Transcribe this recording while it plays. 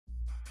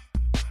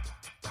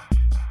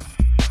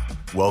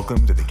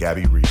Welcome to the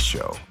Gabby Reese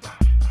Show.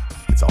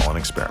 It's all an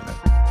experiment.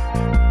 Hey,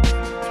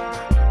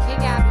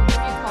 Gabby,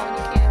 give me a call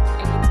when you can. I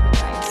need some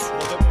advice. A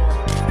little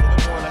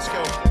bit more. Let's go.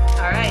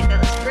 All right,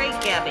 that was great,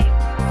 Gabby.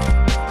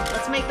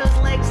 Let's make those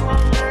legs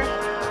longer.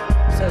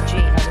 So, G,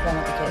 how's it going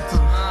with the kids?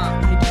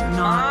 I do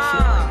not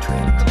feel like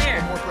training. Come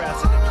here. More grass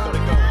in it. You gotta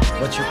go.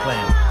 What's your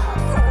plan?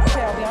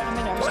 Okay, I'll be out in a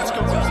minute. Let's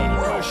go, Lucy.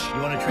 Push.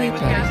 You want to train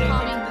with Yeah, me?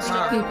 call me. Just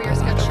get over your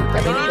schedule.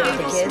 Are they Oh, good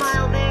for little kids?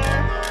 smile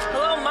there.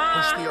 Hello,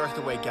 Ma. Push the earth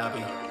away,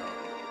 Gabby.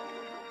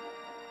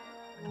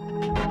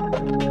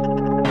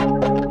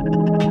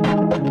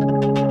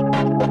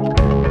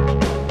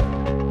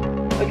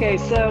 Okay,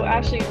 so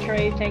Ashleigh,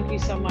 Trey, thank you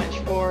so much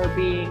for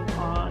being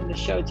on the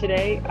show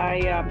today.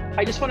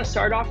 I just want to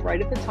start off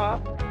right at the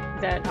top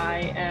that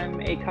I am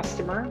a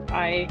customer.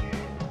 I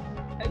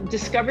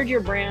discovered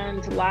your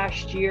brand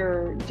last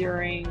year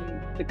during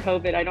the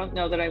COVID. I don't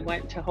know that I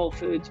went to Whole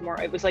Foods more.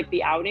 It was like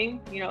the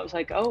outing, you know, it was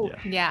like, oh,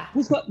 Yeah.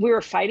 we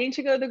were fighting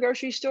to go to the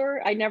grocery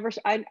store. I've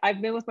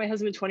been with my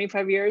husband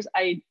 25 years.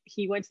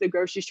 He went to the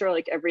grocery store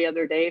like every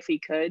other day if he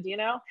could, you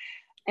know,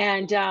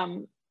 and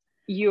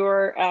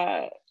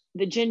you're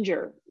the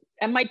ginger,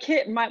 and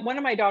one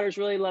of my daughters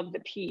really loved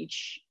the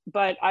peach,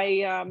 but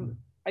I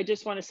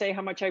just want to say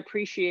how much I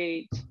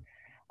appreciate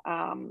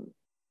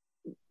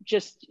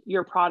just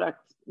your product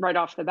right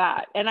off the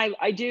bat. And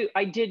I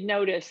did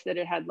notice that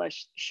it had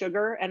less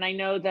sugar. And I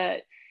know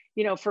that,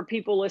 you know, for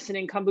people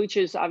listening,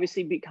 kombucha has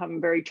obviously become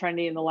very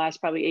trendy in the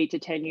last probably 8 to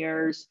 10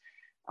 years.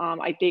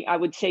 I think I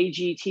would say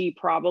GT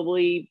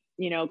probably,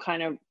 you know,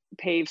 kind of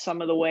paved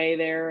some of the way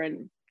there.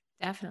 And,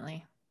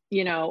 Definitely.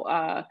 you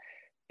know,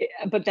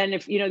 but then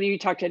if, you know, you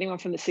talk to anyone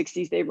from the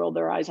 60s, they rolled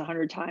their eyes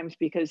 100 times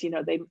because, you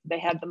know, they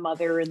had the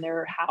mother in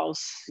their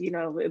house, you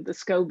know, the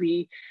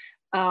SCOBY.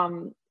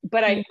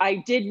 But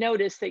I did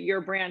notice that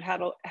your brand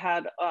had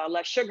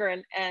less sugar.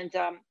 And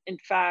in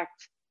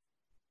fact,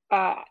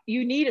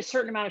 you need a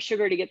certain amount of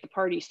sugar to get the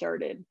party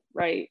started,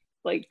 right?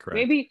 Like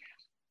Correct.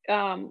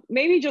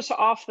 maybe just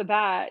off the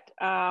bat,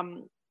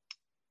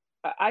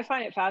 I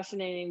find it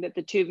fascinating that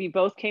the two of you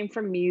both came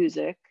from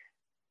music.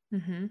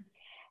 Mm-hmm.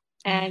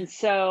 And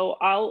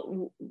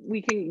so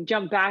we can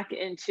jump back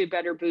into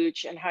Better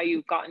Booch and how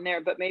you've gotten there,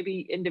 but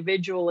maybe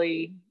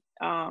individually.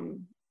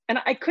 And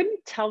I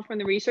couldn't tell from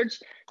the research,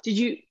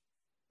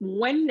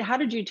 how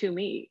did you two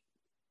meet?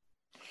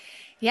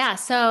 Yeah.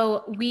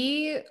 So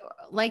we,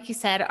 like you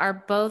said,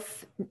 are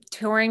both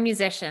touring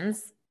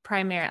musicians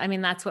primarily. I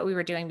mean, that's what we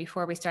were doing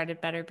before we started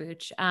Better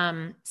Booch.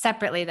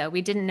 Separately though,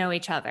 we didn't know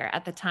each other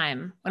at the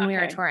time when we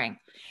were touring.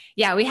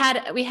 Yeah. We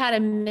had a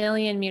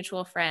million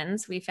mutual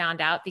friends, we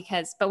found out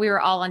but we were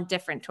all on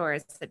different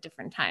tours at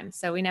different times.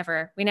 So we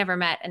never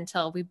met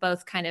until we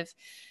both kind of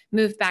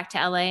moved back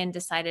to LA and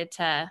decided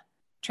to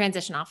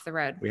transition off the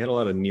road. We had a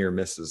lot of near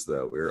misses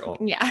though. We were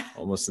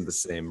almost in the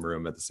same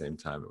room at the same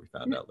time, and we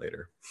found out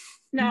later.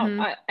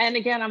 No, and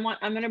again, I'm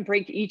going to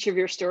break each of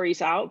your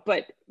stories out,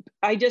 but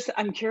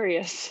I'm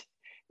curious.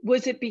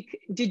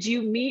 Did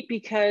you meet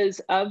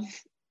because of?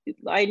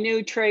 I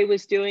knew Trey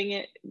was doing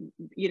it,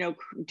 you know,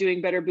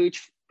 doing Better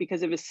Booch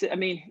because of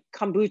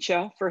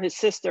kombucha for his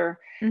sister,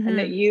 and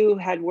that you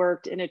had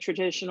worked in a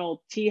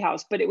traditional tea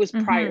house, but it was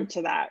prior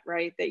to that,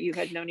 right? That you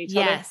had known each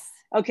other. Yes.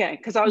 Okay,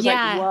 because I was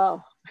like,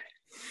 whoa.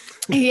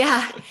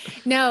 Yeah.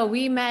 No,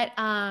 we met.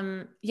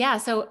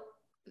 So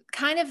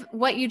kind of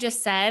what you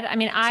just said. I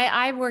mean,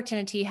 I worked in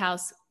a tea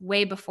house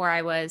way before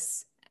I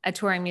was a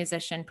touring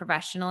musician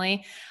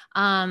professionally.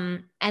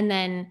 And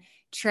then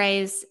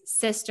Trey's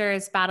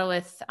sister's battle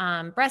with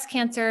breast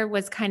cancer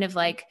was kind of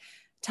like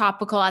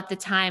topical at the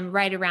time,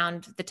 right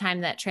around the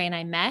time that Trey and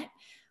I met.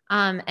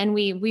 And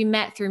we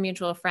met through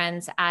mutual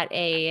friends at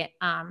an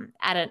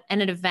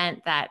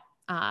event that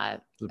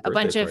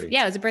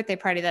it was a birthday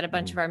party that a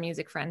bunch of our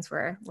music friends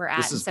were at.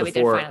 This and is so we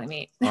did finally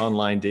meet.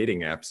 Online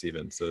dating apps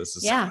even. So this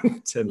is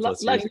 10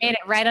 plus We years made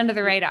it right under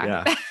the radar.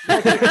 Yeah.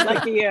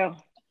 Lucky you.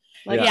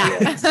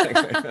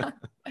 Yeah.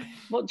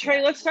 Well,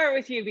 Trey, let's start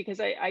with you because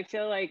I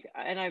feel like,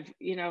 and I've,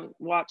 you know,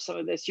 watched some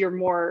of this, you're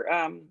more,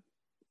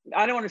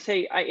 I don't want to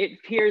say, it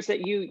appears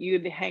that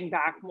you hang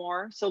back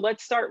more. So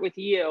let's start with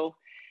you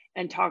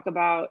and talk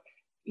about,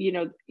 you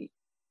know,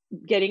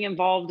 getting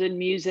involved in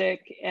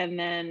music and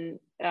then,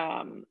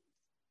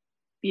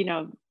 you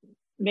know,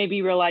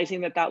 maybe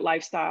realizing that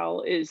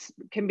lifestyle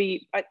can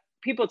be,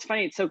 people, it's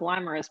funny, it's so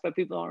glamorous, but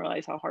people don't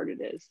realize how hard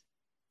it is.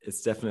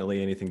 It's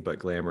definitely anything but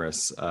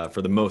glamorous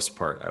for the most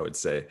part, I would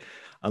say,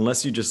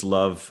 unless you just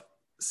love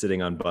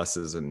sitting on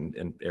buses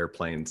and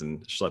airplanes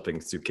and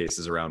schlepping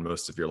suitcases around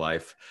most of your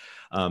life.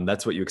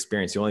 That's what you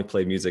experience. You only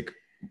play music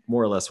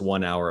more or less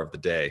 1 hour of the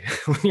day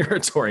when you're a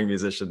touring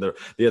musician. The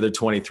other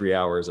 23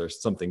 hours are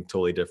something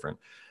totally different.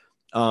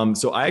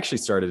 So I actually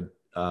started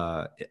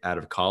out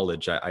of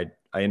college. I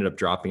ended up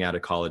dropping out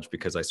of college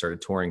because I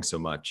started touring so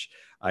much.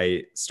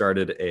 I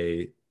started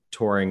a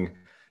touring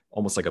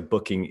almost like a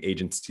booking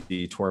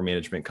agency, tour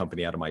management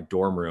company out of my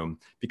dorm room,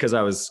 because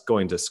I was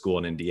going to school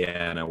in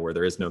Indiana where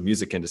there is no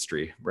music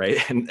industry, right?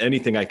 And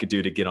anything I could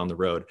do to get on the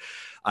road.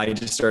 I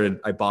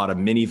bought a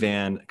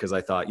minivan because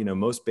I thought,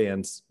 most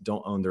bands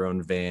don't own their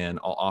own van.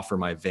 I'll offer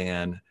my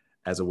van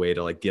as a way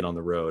to like get on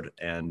the road.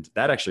 And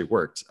that actually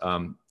worked.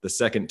 The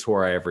second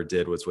tour I ever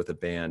did was with a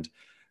band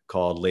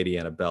called Lady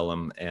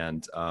Antebellum.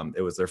 And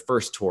it was their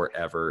first tour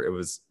ever. It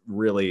was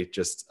really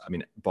just,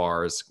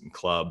 bars and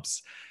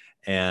clubs.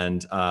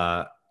 And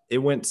it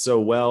went so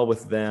well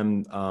with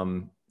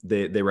them.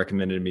 They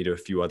recommended me to a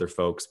few other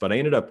folks, but I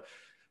ended up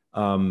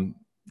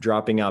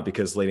dropping out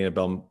because Lady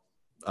Antebellum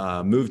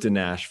moved to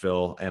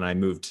Nashville, and I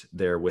moved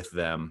there with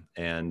them,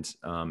 and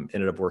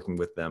ended up working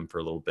with them for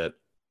a little bit.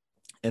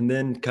 And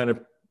then kind of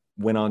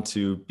went on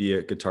to be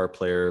a guitar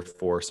player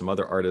for some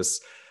other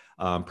artists,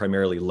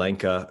 primarily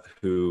Lenka,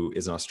 who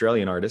is an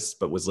Australian artist,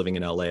 but was living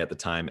in LA at the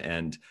time.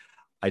 And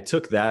I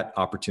took that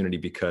opportunity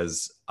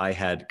because I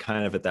had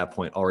kind of at that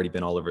point already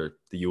been all over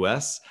the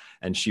US,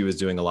 and she was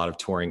doing a lot of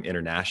touring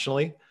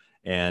internationally.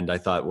 And I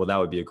thought, well, that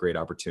would be a great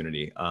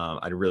opportunity.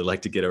 I'd really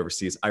like to get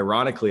overseas.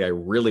 Ironically, I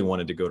really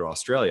wanted to go to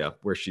Australia,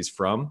 where she's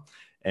from.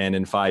 And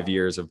in 5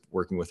 years of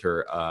working with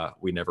her,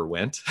 we never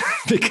went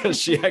because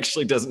she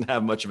actually doesn't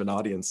have much of an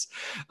audience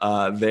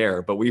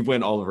there. But we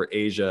went all over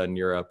Asia and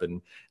Europe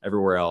and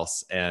everywhere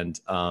else. And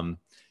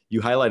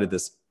you highlighted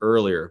this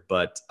earlier,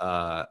 but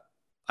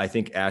I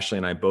think Ashleigh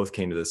and I both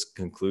came to this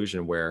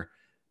conclusion where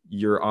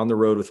you're on the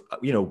road with,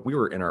 we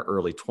were in our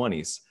early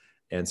 20s.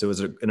 And so it was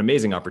an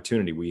amazing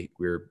opportunity. We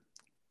were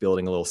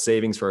building a little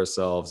savings for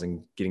ourselves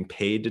and getting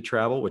paid to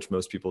travel, which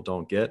most people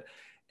don't get.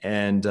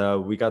 And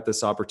we got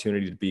this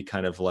opportunity to be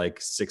kind of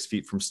like 6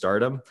 feet from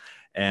stardom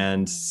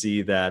and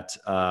see that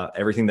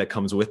everything that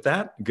comes with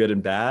that, good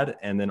and bad.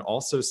 And then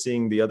also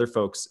seeing the other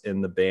folks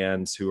in the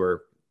bands who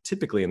are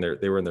typically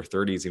they were in their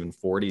 30s, even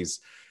 40s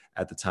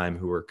at the time,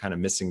 who were kind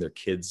of missing their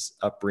kids'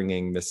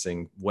 upbringing,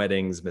 missing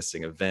weddings,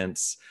 missing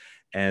events.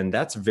 And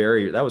that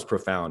was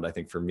profound, I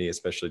think, for me,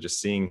 especially just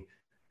seeing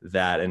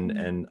that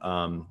and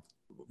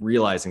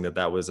realizing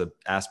that was an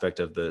aspect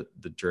of the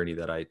journey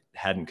that I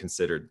hadn't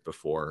considered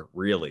before,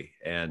 really.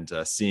 And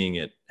seeing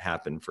it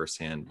happen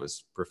firsthand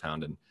was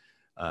profound and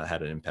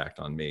had an impact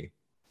on me.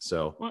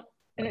 So, well,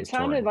 and it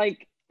sounded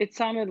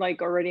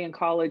like already in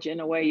college,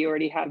 in a way, you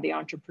already have the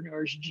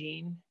entrepreneur's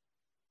gene,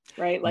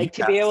 right? Like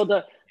to be able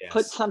to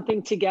put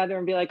something together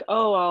and be like,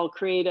 oh, I'll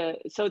create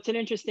so it's an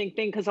interesting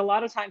thing, because a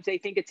lot of times they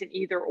think it's an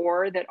either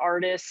or, that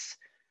artists,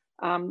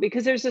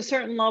 because there's a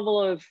certain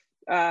level of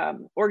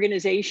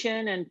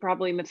organization and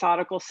probably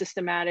methodical,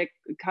 systematic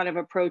kind of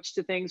approach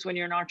to things when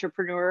you're an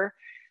entrepreneur.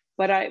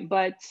 But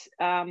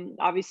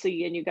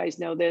obviously, and you guys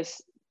know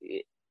this,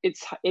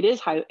 it's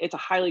a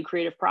highly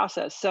creative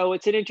process. So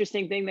it's an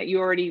interesting thing that you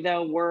already,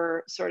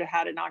 though,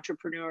 had an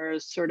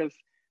entrepreneur's sort of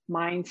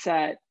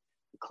mindset,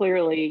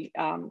 clearly,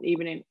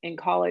 even in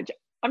college.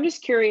 I'm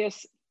just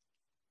curious,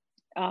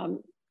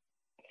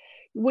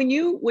 when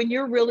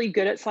you're really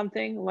good at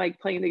something like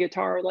playing the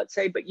guitar, let's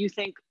say, but you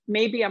think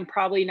maybe I'm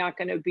probably not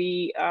going to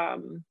be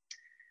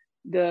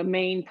the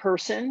main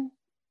person,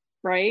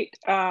 right?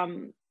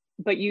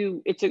 But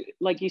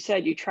like you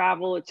said, you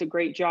travel, it's a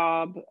great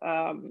job,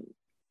 and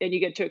you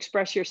get to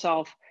express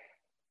yourself.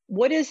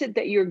 What is it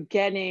that you're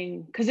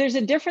getting? Because there's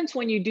a difference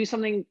when you do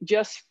something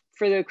just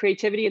for the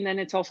creativity, and then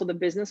it's also the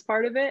business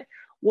part of it.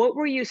 What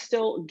were you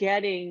still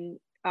getting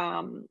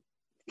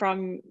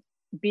from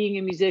being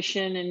a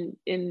musician and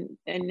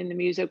in the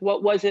music?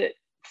 What was it,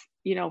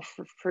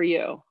 for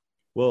you?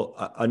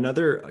 Well,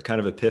 another kind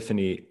of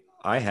epiphany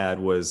I had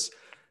was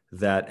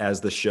that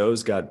as the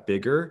shows got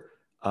bigger,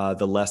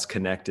 the less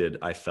connected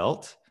I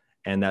felt.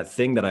 And that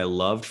thing that I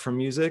loved from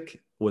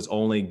music was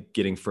only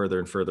getting further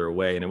and further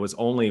away. And it was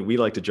we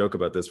like to joke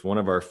about this. One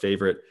of our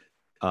favorite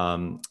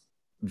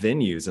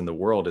venues in the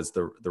world is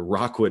the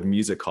Rockwood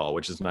Music Hall,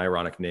 which is an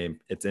ironic name.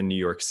 It's in New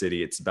York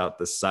City. It's about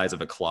the size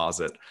of a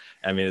closet.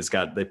 I mean,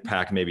 they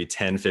pack maybe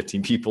 10,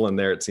 15 people in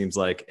there, it seems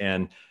like.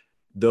 And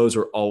those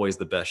were always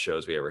the best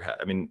shows we ever had.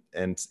 I mean,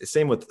 and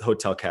same with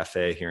Hotel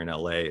Cafe here in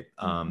LA,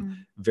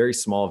 very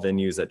small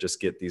venues that just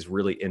get these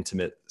really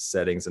intimate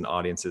settings and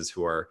audiences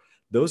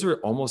those were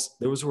always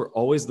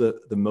the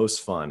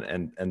most fun.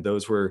 And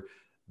those were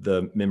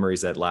the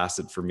memories that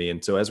lasted for me.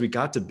 And so as we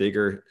got to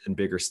bigger and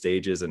bigger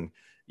stages and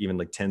even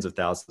like tens of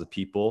thousands of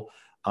people,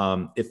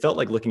 it felt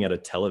like looking at a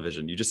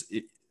television.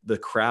 The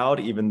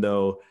crowd, even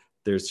though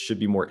there should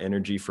be more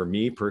energy for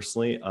me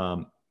personally,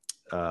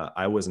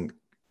 I wasn't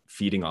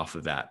feeding off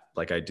of that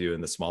like I do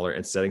in the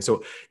smaller settings.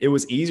 So it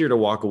was easier to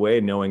walk away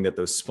knowing that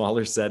those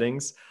smaller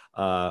settings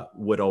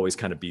would always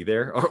kind of be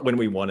there, or when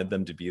we wanted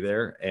them to be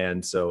there.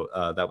 And so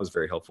that was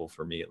very helpful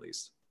for me, at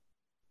least.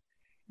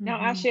 Now,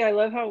 Ashleigh, I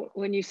love how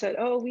when you said,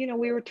 oh,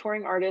 we were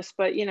touring artists,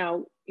 but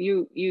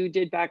you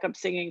did backup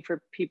singing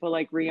for people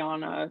like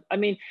Rihanna. I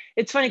mean,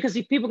 it's funny because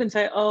people can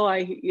say, oh,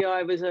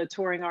 I was a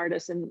touring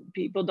artist, and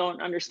people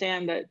don't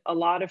understand that a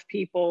lot of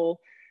people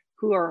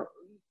who are,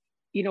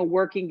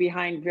 working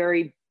behind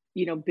very,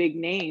 big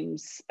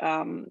names,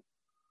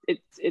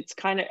 it's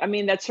kind of, I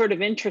mean, that's sort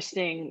of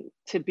interesting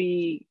to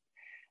be,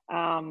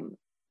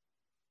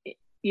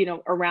 you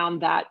know,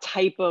 around that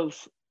type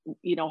of,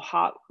 you know,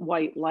 hot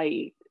white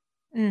light.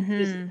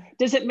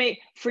 Does it make,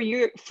 for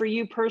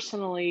you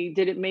personally,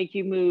 did it make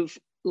you move,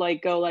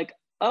 like go like,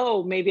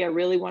 oh, maybe I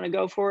really want to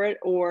go for it?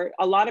 Or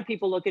a lot of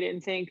people look at it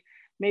and think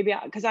maybe,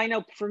 because I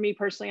know for me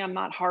personally, I'm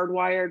not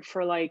hardwired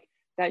for like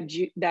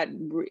that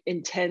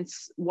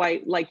intense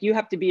white, like you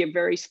have to be a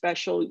very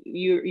special,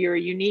 you're a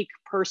unique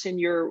person,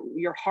 you're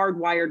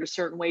hardwired a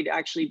certain way to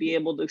actually be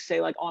able to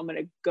say like, oh, I'm going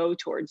to go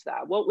towards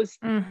that. What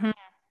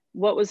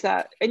was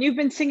that? And you've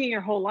been singing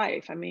your whole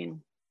life. I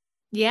mean,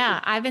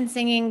 yeah, I've been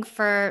singing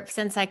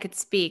since I could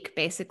speak,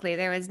 basically.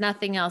 There was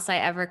nothing else I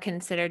ever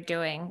considered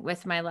doing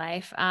with my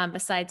life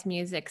besides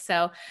music.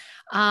 So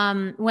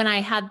when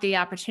I had the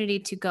opportunity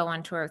to go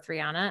on tour with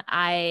Rihanna,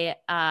 I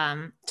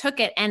took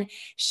it. And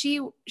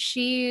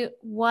she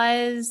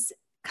was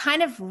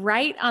kind of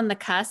right on the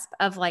cusp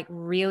of like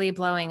really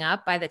blowing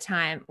up by the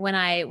time when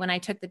I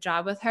took the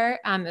job with her.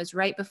 It was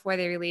right before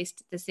they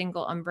released the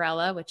single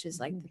Umbrella, which is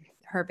like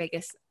her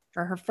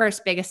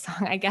first biggest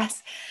song, I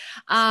guess.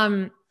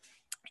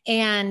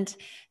 And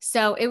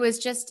so it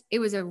was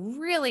a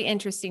really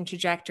interesting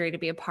trajectory to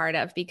be a part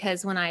of,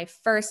 because when I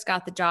first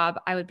got the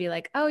job, I would be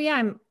like, oh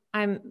yeah,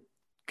 I'm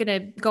going to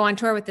go on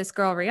tour with this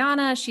girl,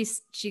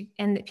 Rihanna.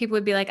 And people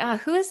would be like, oh,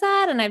 who is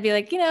that? And I'd be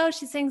like, you know,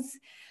 she sings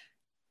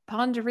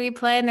Pon de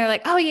Replay. And they're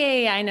like, oh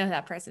yeah, I know who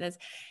that person is,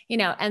 you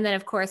know? And then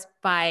of course,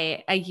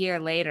 by a year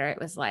later, it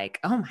was like,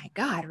 oh my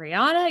God,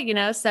 Rihanna, you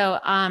know? So,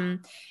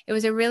 it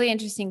was a really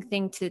interesting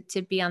thing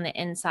to be on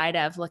the inside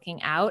of,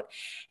 looking out.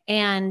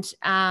 And,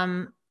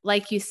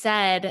 like you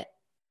said,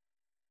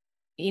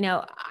 you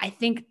know, I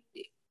think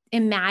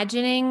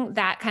imagining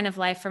that kind of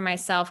life for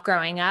myself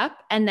growing up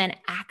and then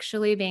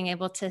actually being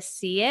able to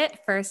see it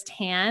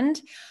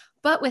firsthand,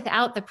 but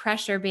without the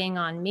pressure being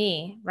on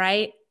me,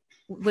 right?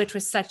 Which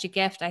was such a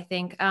gift, I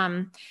think,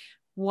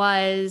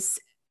 was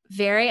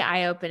very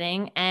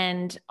eye-opening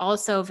and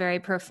also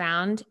very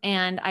profound.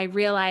 And I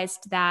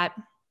realized that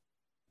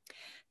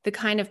the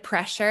kind of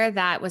pressure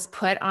that was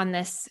put on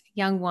this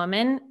young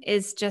woman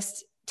is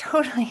just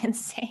totally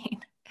insane.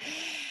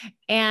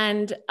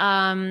 And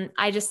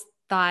I just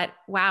thought,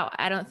 wow,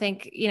 I don't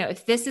think, you know,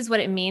 if this is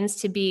what it means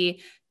to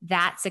be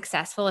that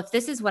successful, if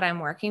this is what I'm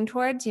working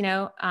towards, you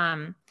know,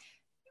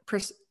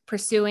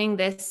 pursuing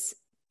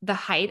the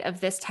height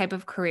of this type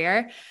of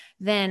career,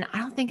 then I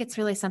don't think it's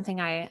really something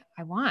I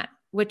want,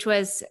 which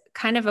was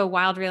kind of a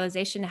wild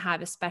realization to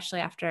have, especially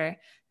after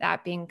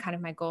that being kind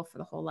of my goal for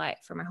my whole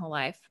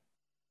life.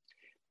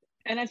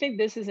 And I think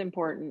this is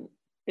important.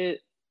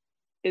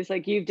 It's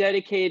like you've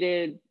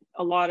dedicated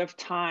a lot of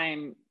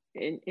time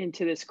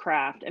into this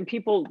craft, and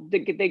people,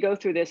 they go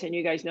through this, and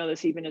you guys know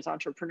this, even as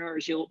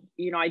entrepreneurs, you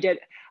know,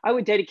 I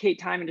would dedicate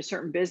time into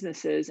certain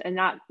businesses, and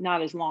not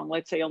as long,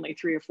 let's say only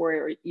 3 or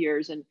 4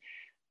 years. And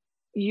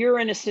you're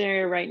in a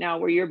scenario right now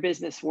where your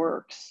business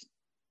works,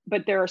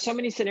 but there are so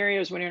many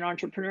scenarios when you're an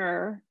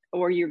entrepreneur,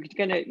 or you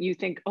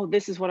think, oh,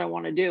 this is what I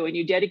want to do. And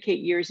you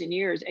dedicate years and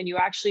years, and you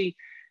actually,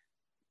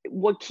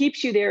 what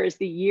keeps you there is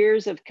the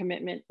years of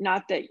commitment,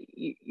 not that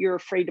you're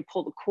afraid to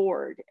pull the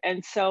cord.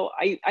 And so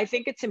I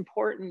think it's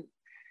important,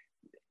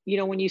 you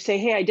know, when you say,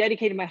 hey, I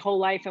dedicated my whole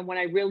life, and when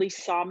I really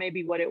saw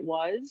maybe what it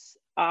was,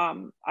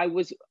 I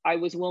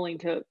was willing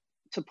to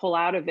pull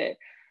out of it.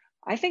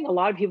 I think a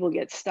lot of people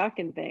get stuck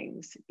in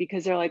things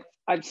because they're like,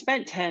 I've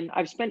spent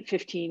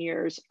 15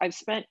 years, I've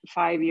spent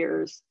 5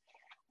 years,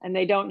 and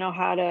they don't know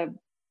how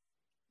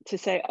to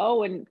say,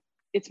 oh, and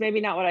it's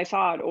maybe not what I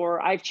thought, or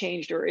I've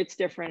changed, or it's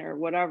different, or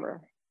whatever.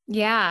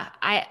 Yeah,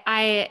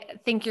 I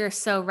think you're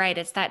so right.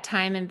 It's that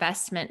time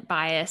investment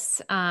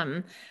bias,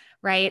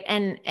 right?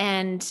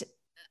 And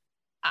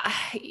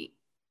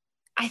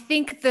I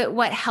think that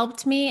what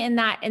helped me in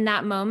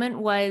that moment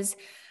was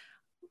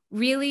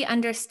really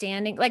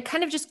understanding, like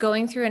kind of just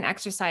going through an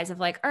exercise of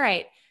like, all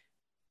right,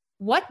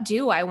 what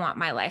do I want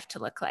my life to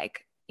look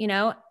like? You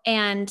know,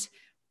 and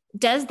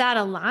does that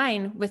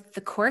align with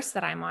the course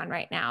that I'm on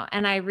right now?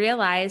 And I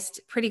realized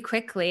pretty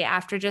quickly,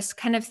 after just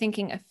kind of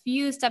thinking a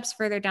few steps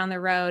further down the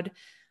road,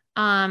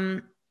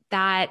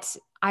 that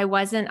I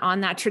wasn't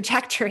on that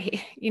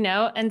trajectory, you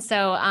know? And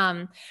so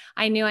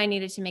I knew I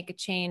needed to make a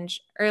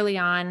change early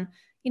on,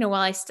 you know,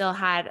 while I still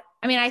had,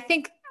 I mean, I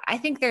think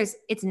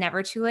it's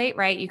never too late,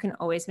 right? You can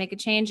always make a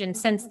change. And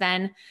since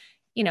then,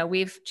 you know,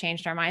 we've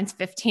changed our minds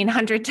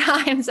 1,500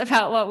 times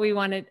about what we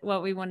want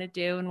to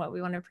do and what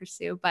we want to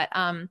pursue.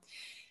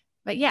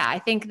 But yeah, I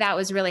think that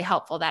was really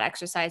helpful, that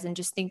exercise, and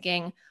just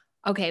thinking,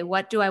 okay,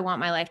 what do I want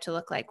my life to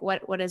look like?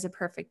 What does a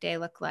perfect day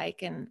look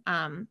like? And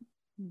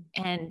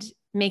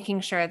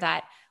making sure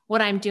that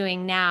what I'm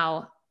doing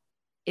now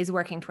is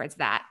working towards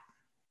that.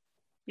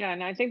 Yeah.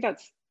 And I think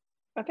that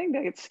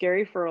it's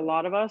scary for a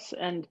lot of us.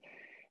 And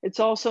it's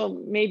also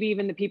maybe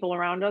even the people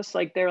around us,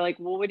 like, they're like,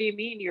 well, what do you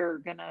mean you're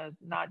going to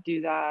not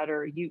do that?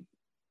 Or you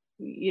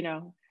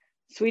know,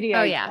 Sweetie,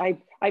 Oh yeah.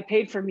 I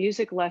paid for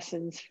music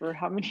lessons for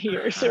how many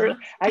years? Uh-huh. Or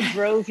I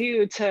drove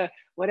you to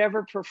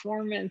whatever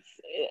performance.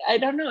 I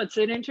don't know. It's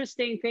an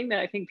interesting thing that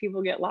I think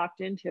people get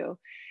locked into.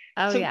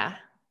 Oh So, yeah.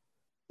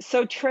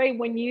 so Trey,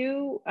 when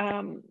you,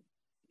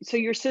 so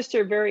your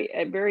sister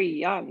very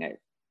young, in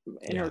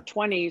Yeah. her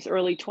 20s,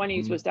 early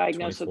 20s, was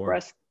diagnosed with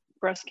 24.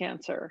 breast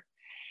cancer.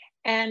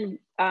 And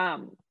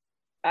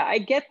I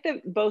get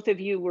that both of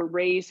you were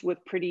raised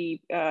with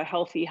pretty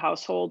healthy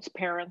households,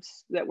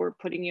 parents that were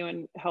putting you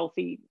in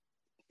healthy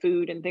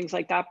food and things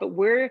like that. But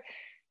where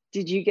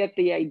did you get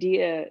the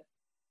idea?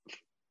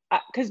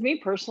 Because me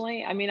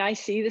personally, I mean, I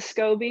see the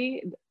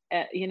SCOBY,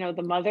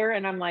 the mother,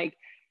 and I'm like,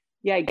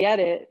 yeah, I get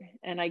it.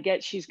 And I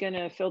get she's going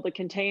to fill the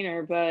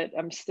container, but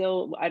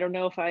I don't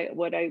know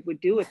what I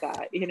would do with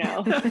that,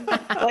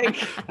 like,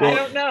 Well, I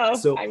don't know.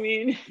 so- I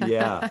mean,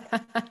 Yeah.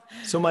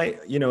 So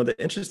the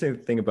interesting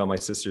thing about my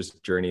sister's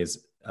journey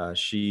is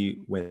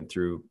she went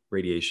through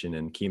radiation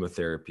and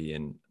chemotherapy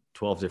and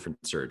 12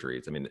 different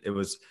surgeries. I mean, it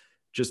was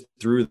just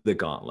through the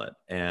gauntlet,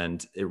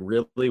 and it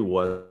really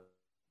wasn't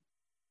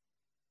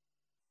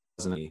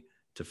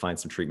to find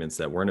some treatments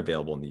that weren't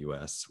available in the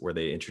US, where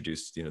they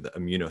introduced, the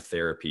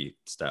immunotherapy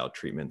style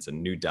treatments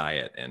and new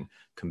diet and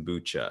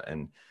kombucha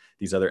and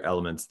these other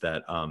elements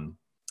that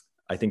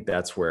I think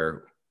that's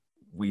where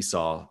we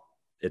saw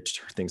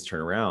things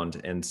turn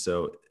around. And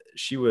so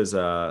she was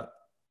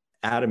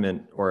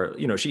adamant, or,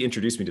 she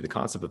introduced me to the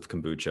concept of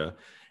kombucha.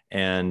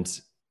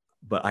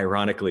 But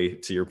ironically,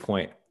 to your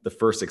point, the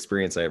first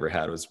experience I ever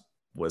had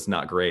was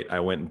not great.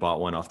 I went and bought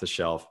one off the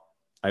shelf.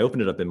 I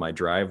opened it up in my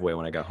driveway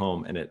when I got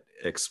home, and it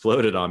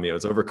exploded on me. It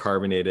was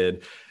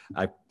overcarbonated.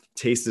 I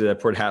tasted it. I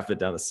poured half of it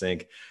down the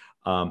sink.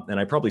 And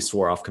I probably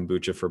swore off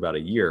kombucha for about a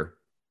year.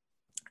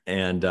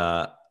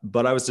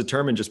 But I was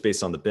determined, just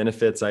based on the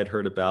benefits I'd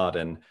heard about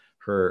and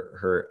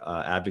her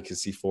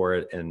advocacy for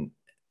it.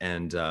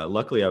 And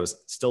luckily I was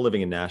still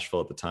living in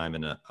Nashville at the time,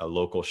 and a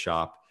local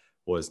shop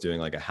was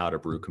doing like a how to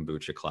brew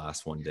kombucha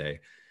class one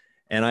day.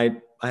 And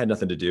I had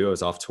nothing to do. I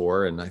was off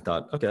tour, and I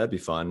thought, okay, that'd be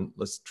fun.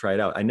 Let's try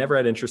it out. I never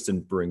had interest in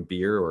brewing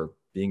beer or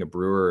being a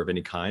brewer of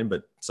any kind,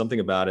 but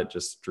something about it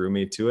just drew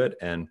me to it.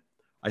 And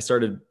I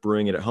started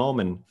brewing it at home,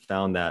 and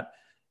found that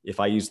if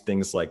I used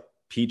things like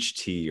peach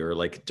tea, or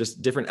like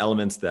just different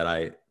elements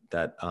that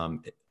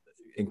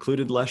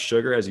included less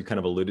sugar, as you kind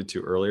of alluded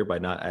to earlier, by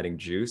not adding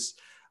juice,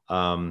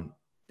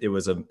 it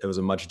was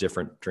a much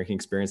different drinking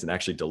experience, and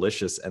actually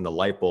delicious. And the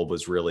light bulb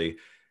was really,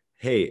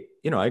 hey,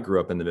 I grew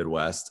up in the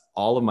Midwest.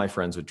 All of my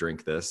friends would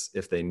drink this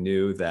if they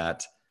knew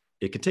that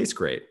it could taste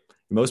great.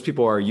 Most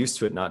people are used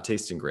to it not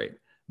tasting great,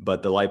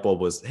 but the light bulb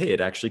was, hey,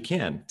 it actually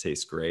can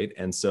taste great.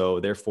 And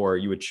so therefore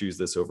you would choose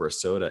this over a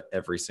soda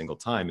every single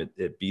time.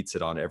 It beats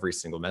it on every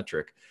single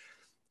metric.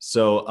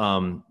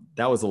 So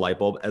that was the light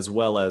bulb, as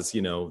well as,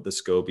 the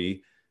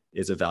SCOBY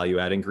is a value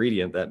add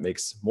ingredient that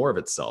makes more of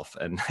itself.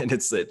 And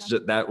it's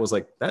just,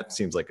 that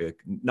seems like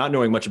not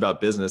knowing much about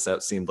business,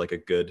 that seemed like a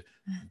good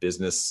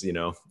business,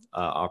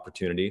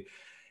 opportunity.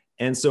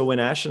 And so when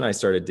Ash and I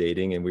started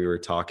dating, and we were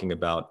talking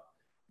about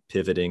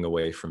pivoting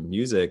away from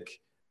music,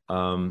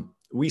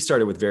 we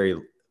started with very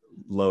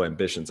low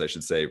ambitions, I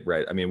should say,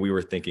 right? I mean, we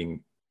were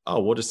thinking,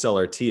 oh, we'll just sell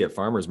our tea at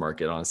farmer's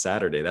market on a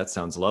Saturday. That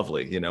sounds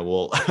lovely.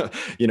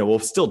 We'll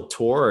still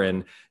tour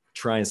and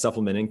try and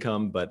supplement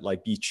income, but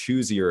like be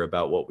choosier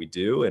about what we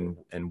do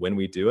and when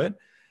we do it.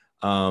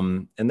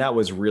 And that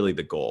was really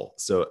the goal.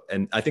 So,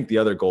 and I think the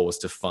other goal was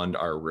to fund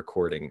our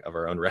recording of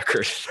our own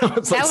record. That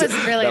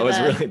was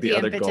really the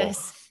other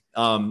impetus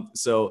goal.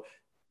 So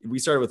we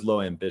started with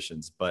low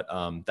ambitions, but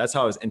that's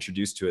how I was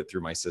introduced to it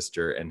through my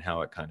sister, and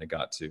how it kind of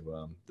got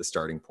to the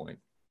starting point.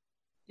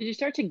 Did you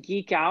start to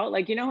geek out?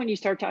 Like, when you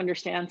start to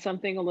understand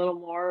something a little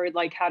more,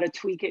 like how to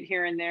tweak it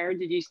here and there,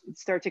 did you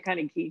start to kind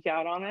of geek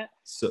out on it?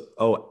 So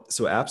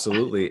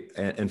absolutely.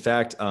 In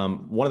fact,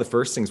 one of the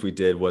first things we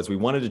did was we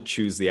wanted to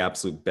choose the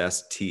absolute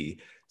best tea.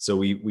 So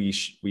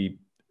we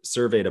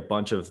surveyed a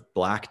bunch of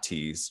black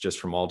teas just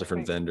from all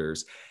different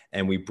vendors,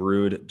 and we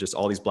brewed just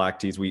all these black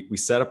teas. We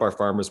set up our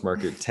farmers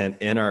market tent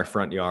in our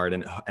front yard,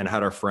 and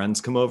had our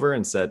friends come over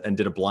and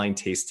did a blind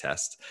taste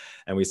test.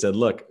 And we said,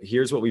 look,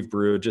 here's what we've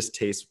brewed, just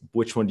taste,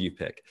 which one do you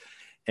pick?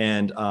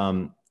 And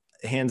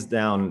hands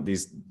down,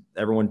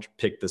 everyone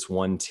picked this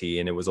one tea,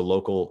 and it was a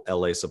local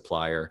LA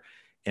supplier.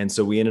 And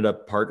so we ended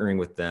up partnering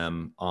with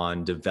them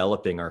on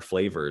developing our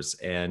flavors.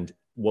 And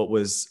what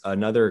was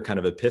another kind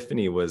of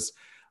epiphany was,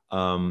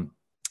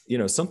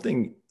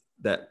 something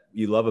that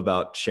you love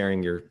about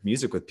sharing your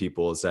music with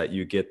people is that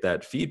you get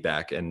that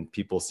feedback, and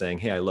people saying,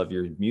 hey, I love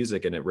your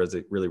music, and it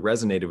really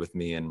resonated with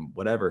me, and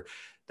whatever.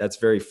 That's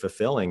very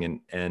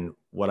fulfilling. And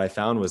what I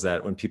found was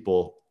that when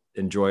people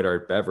enjoyed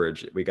our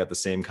beverage, we got the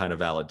same kind of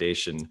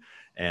validation.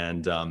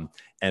 And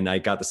I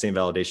got the same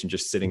validation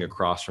just sitting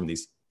across from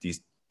these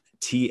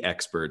tea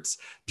experts,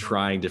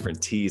 trying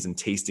different teas and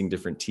tasting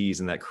different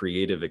teas, and that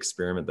creative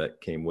experiment that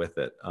came with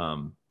it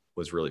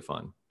was really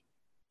fun.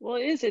 Well,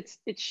 it's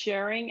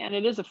sharing, and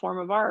it is a form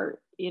of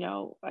art.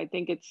 I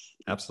think it's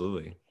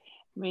absolutely.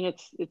 I mean,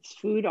 it's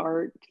food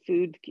art,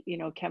 food,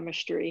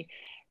 chemistry.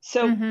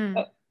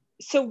 So,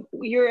 So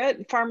you're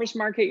at farmers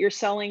market, you're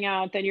selling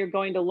out, then you're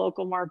going to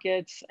local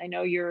markets. I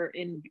know you're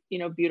in,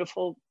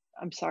 beautiful,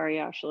 I'm sorry,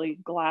 Ashley,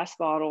 glass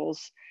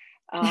bottles.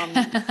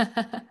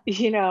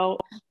 You know,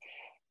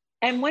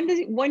 and when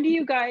do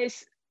you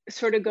guys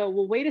sort of go,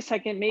 well, wait a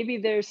second, maybe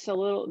there's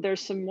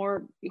some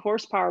more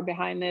horsepower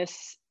behind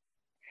this.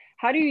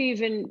 How do you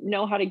even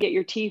know how to get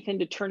your teeth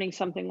into turning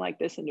something like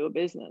this into a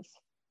business?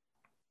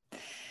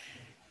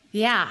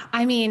 Yeah,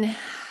 I mean,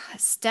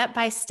 step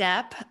by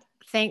step,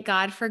 thank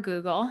God for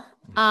Google.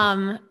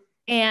 And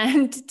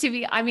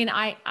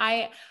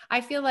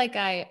I feel like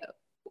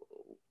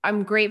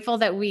I'm grateful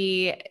that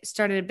we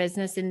started a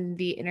business in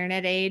the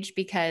internet age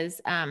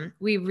because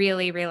we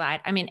really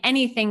relied,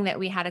 anything that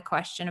we had a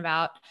question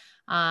about,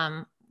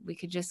 we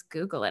could just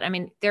Google it.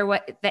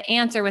 The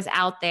answer was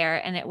out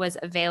there and it was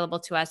available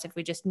to us if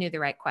we just knew the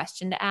right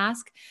question to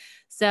ask.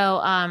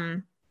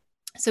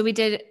 So we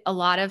did a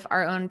lot of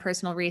our own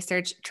personal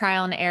research,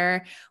 trial and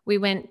error. We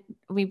went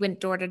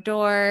door to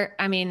door.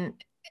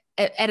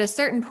 At a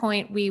certain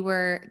point, we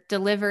were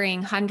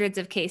delivering hundreds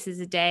of cases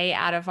a day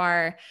out of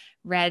our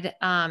red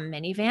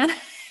minivan,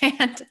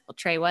 and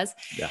Trey was.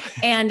 Yeah.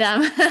 And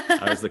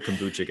I was the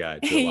kombucha guy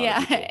to a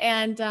lot of people.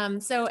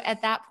 And so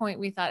at that point,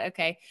 we thought,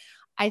 okay,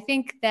 I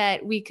think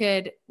that we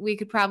could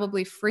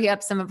probably free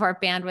up some of our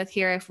bandwidth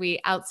here if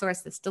we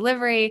outsource this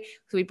delivery.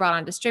 So we brought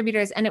on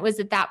distributors. And it was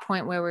at that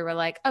point where we were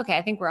like, okay,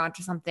 I think we're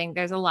onto something.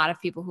 There's a lot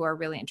of people who are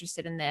really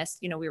interested in this.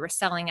 We were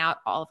selling out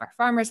all of our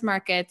farmers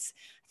markets.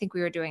 I think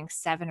we were doing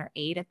 7 or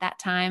 8 at that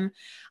time,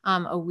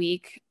 a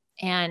week.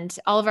 And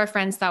all of our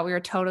friends thought we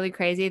were totally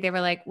crazy. They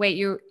were like, wait,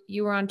 you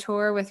were on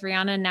tour with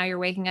Rihanna and now you're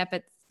waking up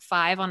at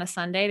 5 on a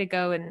Sunday to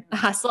go and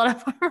hustle at a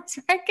farmer's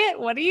market.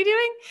 What are you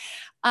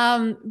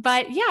doing?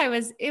 But yeah,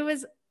 it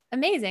was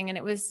amazing. And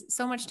it was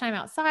so much time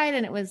outside,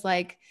 and it was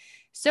like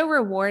so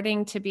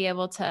rewarding to be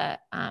able to,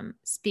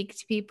 speak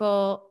to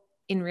people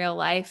in real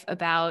life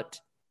about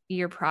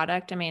your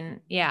product.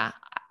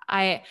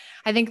 I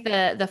think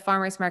the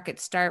farmer's market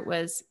start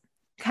was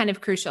kind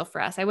of crucial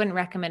for us. I wouldn't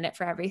recommend it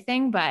for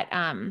everything, but,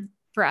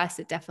 for us,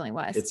 it definitely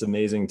was. It's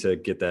amazing to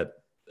get that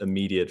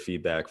immediate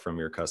feedback from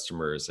your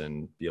customers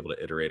and be able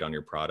to iterate on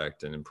your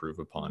product and improve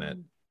upon it.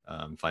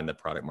 Find that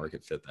product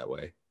market fit that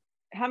way.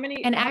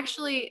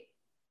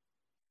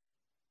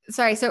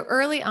 So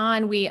early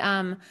on,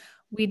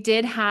 we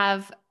did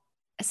have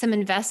some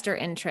investor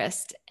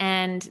interest,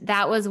 and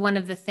that was one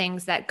of the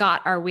things that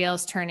got our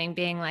wheels turning,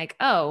 being like,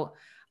 oh,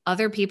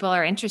 other people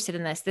are interested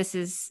in this.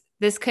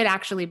 This could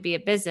actually be a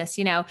business,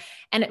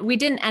 and we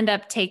didn't end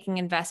up taking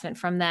investment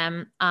from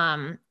them.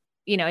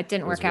 It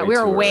didn't work out. We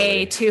were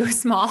way too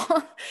small.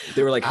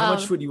 They were like, how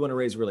much would you want to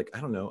raise? We're like,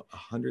 I don't know,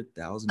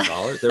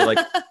 $100,000. They're like,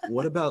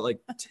 what about like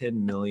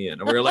 10 million?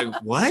 And we were like,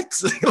 what?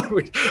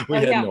 we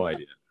had no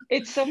idea.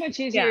 It's so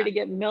much easier to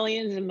get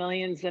millions and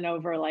millions than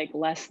over like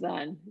less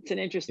than. It's an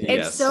interesting.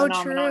 It's so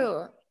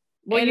true.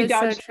 Well, you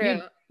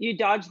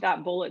dodged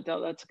that bullet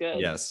though. That's good.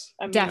 Yes,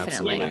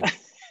 definitely. Absolutely.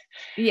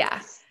 Yeah.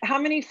 How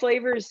many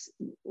flavors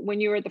when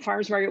you were at the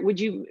farmers market would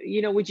you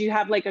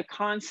have like a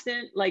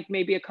constant, like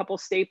maybe a couple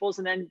staples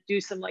and then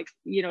do some like,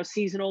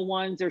 seasonal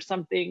ones or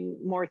something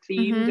more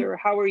themed, or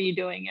how are you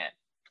doing it?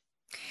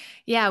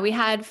 Yeah, we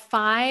had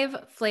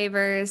 5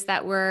 flavors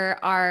that were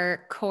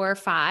our core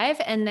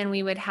 5. And then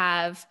we would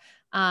have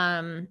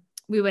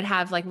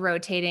like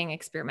rotating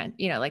experiment,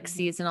 like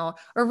seasonal,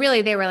 or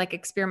really they were like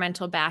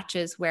experimental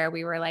batches where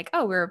we were like,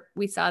 oh,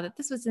 we saw that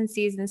this was in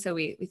season. So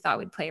we thought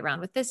we'd play around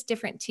with this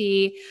different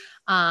tea.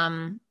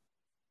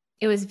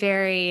 It was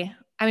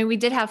we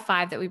did have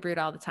 5 that we brewed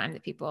all the time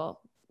that people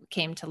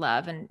came to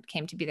love and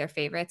came to be their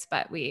favorites,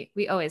 but we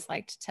always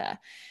liked to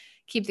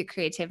keep the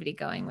creativity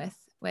going with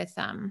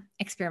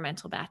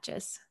experimental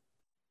batches.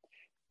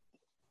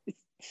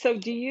 So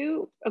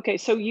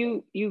so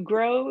you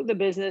grow the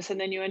business and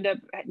then you end up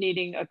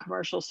needing a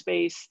commercial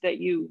space that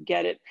you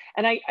get it.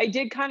 And I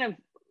did kind of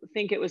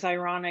think it was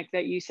ironic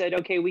that you said,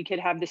 okay, we could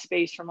have the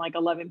space from like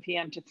 11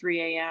 p.m. to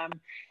 3 a.m.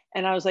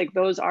 And I was like,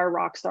 those are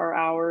Rockstar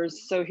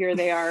hours. So here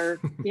they are,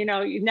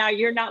 now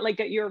you're not like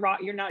you're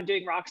not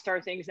doing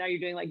Rockstar things. Now you're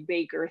doing like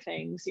baker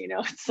things,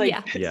 it's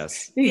like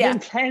yes, these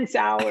intense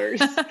hours.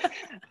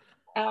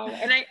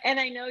 And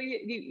I know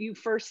you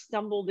first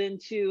stumbled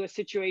into a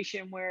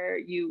situation where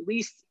you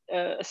leased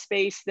a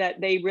space that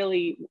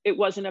it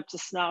wasn't up to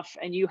snuff,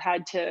 and you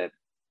had to,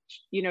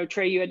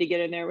 Trey, you had to get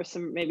in there with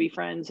some maybe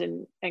friends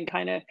and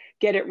kind of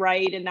get it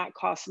right, and that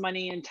costs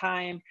money and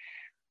time.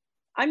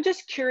 I'm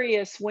just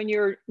curious, when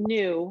you're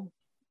new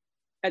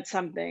at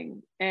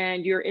something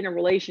and you're in a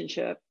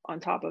relationship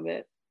on top of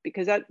it,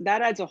 because that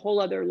adds a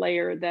whole other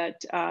layer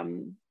that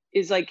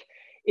is like,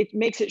 it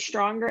makes it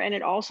stronger. And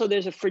it also,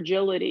 there's a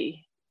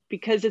fragility,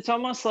 because it's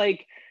almost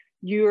like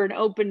you're an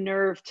open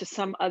nerve to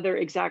some other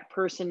exact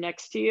person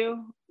next to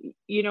you.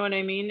 You know what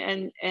I mean?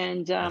 And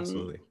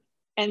absolutely.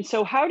 And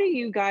so how do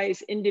you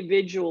guys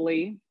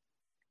individually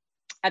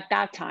at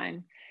that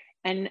time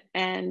and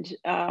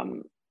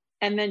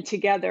then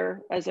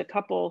together as a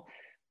couple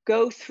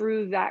go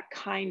through that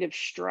kind of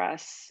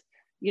stress?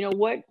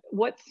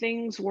 What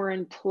things were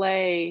in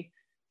play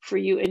for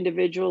you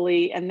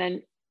individually? And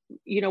then,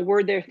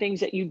 were there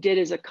things that you did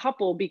as a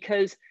couple?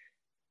 Because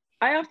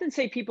I often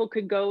say people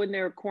could go in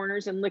their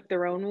corners and lick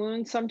their own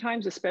wounds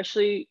sometimes,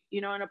 especially,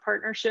 in a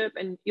partnership.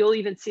 And you'll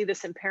even see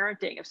this in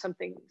parenting. If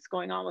something's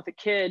going on with a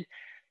kid,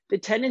 the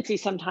tendency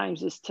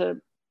sometimes is to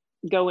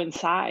go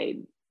inside.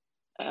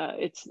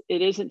 It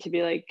isn't to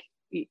be like,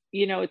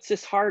 it's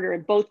just harder,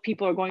 and both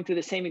people are going through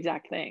the same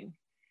exact thing.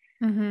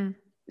 Mm-hmm.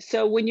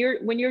 So when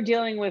you're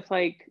dealing with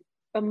like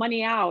a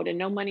money out and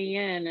no money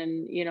in,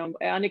 and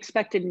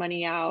unexpected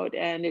money out,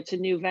 and it's a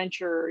new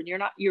venture, and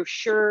you're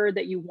sure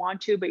that you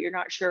want to, but you're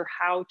not sure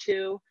how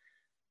to.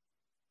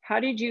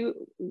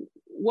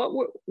 What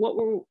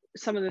were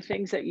some of the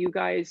things that you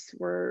guys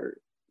were,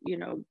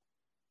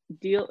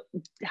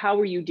 how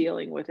were you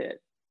dealing with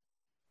it?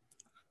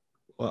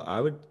 Well,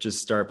 I would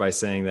just start by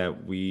saying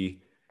that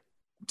we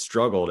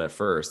struggled at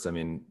first. I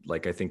mean,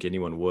 like I think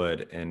anyone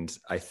would. And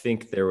I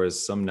think there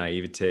was some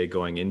naivete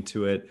going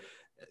into it.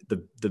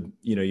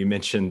 You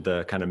mentioned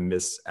the kind of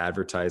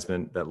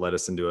misadvertisement that led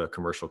us into a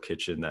commercial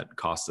kitchen that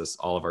cost us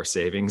all of our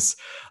savings.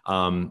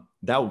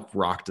 That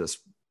rocked us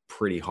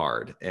pretty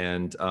hard.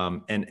 And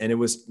it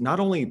was not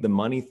only the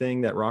money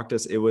thing that rocked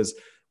us,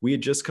 we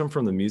had just come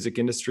from the music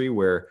industry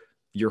where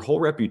your whole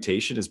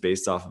reputation is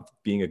based off of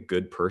being a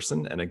good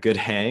person and a good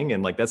hang.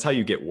 And like, that's how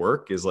you get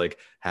work, is like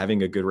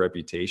having a good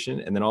reputation.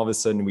 And then all of a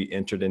sudden we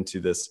entered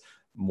into this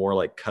more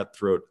like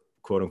cutthroat,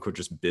 quote unquote,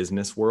 just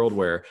business world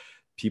where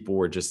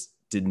people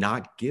did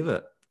not give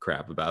a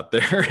crap about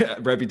their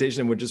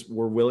reputation and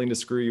were willing to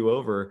screw you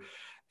over.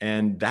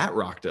 And that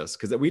rocked us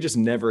because we just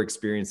never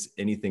experienced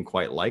anything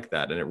quite like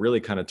that. And it really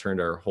kind of turned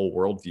our whole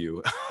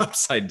worldview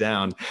upside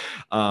down.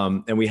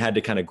 And we had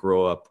to kind of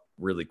grow up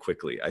really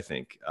quickly, I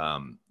think.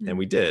 And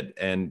we did.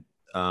 And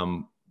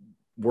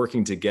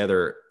working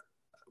together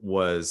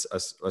was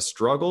a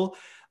struggle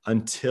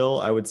until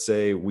I would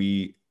say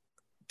we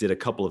did a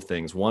couple of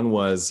things. One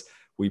was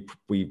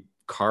we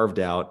carved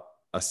out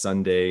a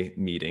Sunday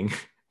meeting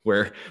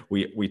where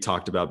we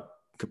talked about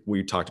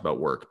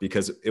work,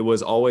 because it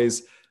was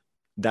always,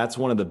 that's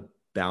one of the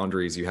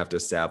boundaries you have to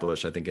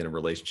establish, I think, in a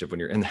relationship when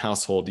you're in the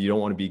household. You don't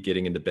want to be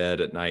getting into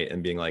bed at night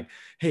and being like,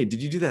 hey,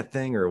 did you do that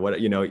thing or what?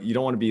 You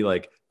don't want to be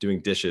like doing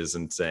dishes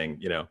and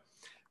saying,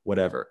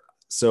 whatever.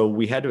 So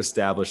we had to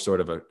establish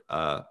sort of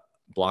a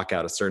block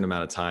out a certain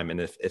amount of time.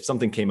 And if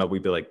something came up,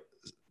 we'd be like,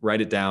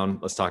 write it down.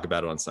 Let's talk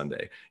about it on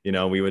Sunday.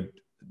 We would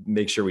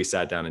make sure we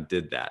sat down and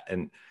did that.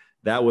 And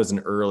that was an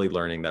early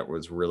learning that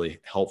was really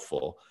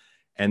helpful.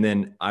 And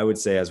then I would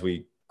say as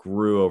we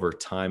grew over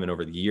time and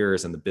over the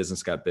years and the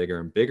business got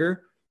bigger and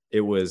bigger, it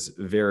was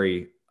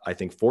very, I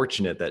think,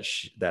 fortunate that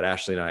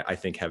Ashleigh and I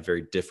think, have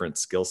very different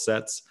skill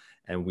sets.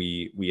 And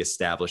we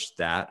established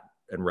that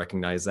and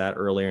recognized that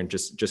earlier, and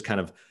just kind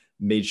of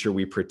made sure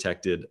we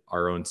protected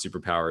our own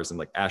superpowers. And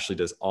like Ashleigh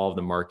does all of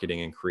the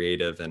marketing and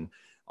creative and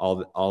all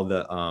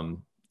the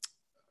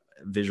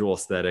visual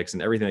aesthetics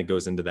and everything that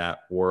goes into that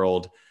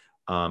world,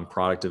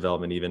 product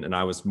development even. And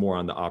I was more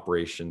on the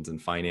operations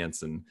and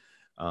finance and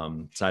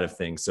side of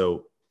things.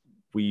 So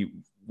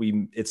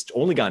it's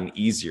only gotten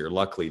easier,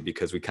 luckily,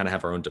 because we kind of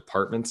have our own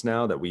departments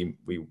now that we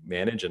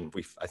manage, and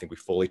I think we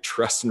fully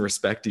trust and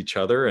respect each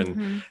other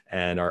and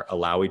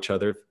allow each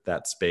other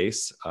that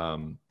space.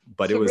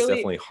 But so it was really,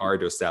 definitely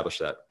hard to establish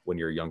that when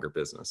you're a younger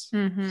business.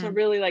 Mm-hmm. So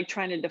really like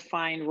trying to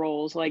define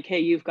roles, like, hey,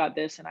 you've got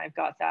this and I've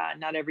got that.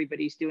 Not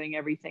everybody's doing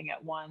everything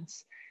at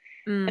once.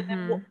 Mm-hmm. And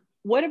then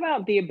what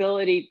about the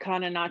ability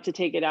kind of not to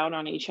take it out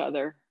on each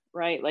other,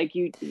 right? Like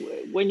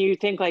when you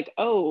think like,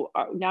 oh,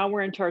 now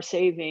we're into our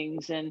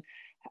savings, and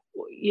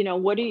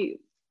where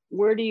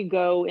do you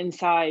go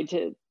inside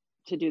to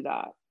do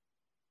that?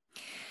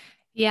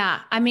 Yeah.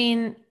 I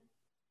mean,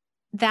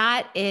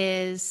 that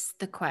is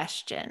the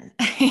question.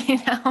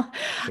 I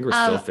think we're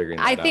still figuring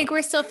that out. I think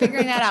we're still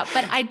figuring that out,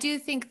 but I do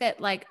think that,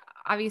 like,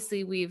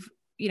 obviously we've,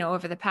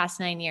 over the past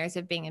 9 years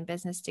of being in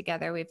business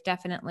together, we've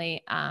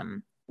definitely,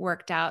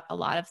 worked out a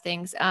lot of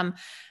things.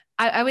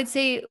 I would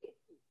say,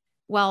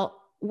 well,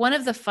 one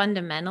of the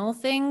fundamental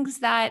things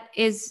that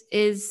is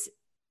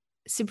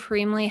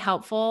supremely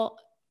helpful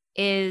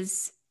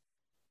is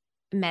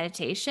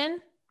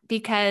meditation,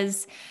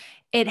 because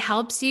it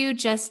helps you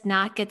just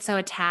not get so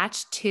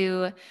attached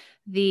to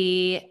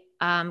the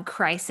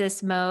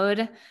crisis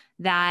mode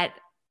that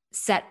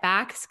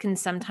setbacks can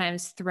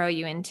sometimes throw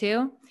you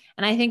into.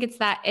 And I think it's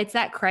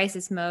that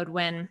crisis mode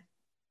when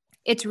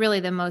it's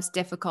really the most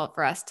difficult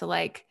for us to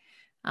like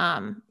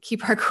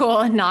keep our cool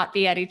and not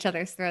be at each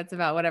other's throats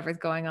about whatever's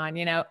going on,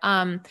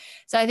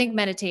 So I think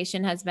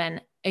meditation has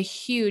been a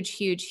huge,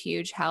 huge,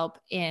 huge help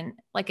in,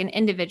 like, an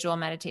individual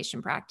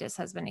meditation practice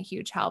has been a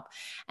huge help.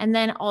 And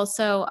then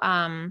also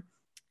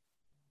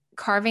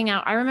carving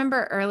out, I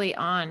remember early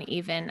on,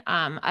 even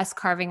us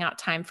carving out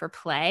time for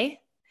play.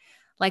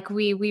 Like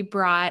we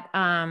brought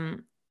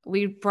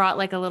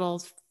like a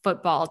little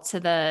football to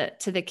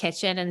the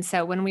kitchen. And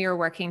so when we were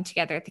working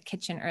together at the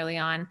kitchen early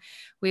on,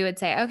 we would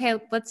say, okay,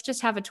 let's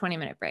just have a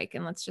 20-minute break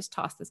and let's just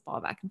toss this ball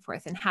back and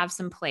forth and have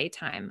some play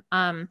time.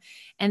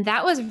 And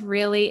that was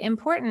really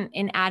important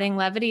in adding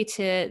levity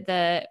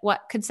to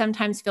what could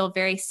sometimes feel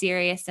very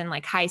serious and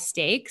like high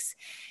stakes.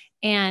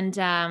 And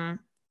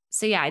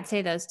so yeah, I'd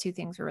say those two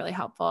things were really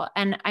helpful.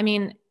 And I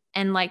mean,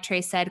 and like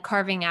Trey said,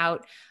 carving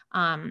out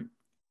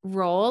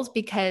roles,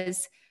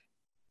 because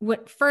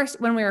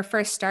when we were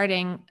first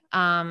starting,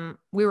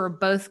 we were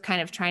both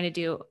kind of trying to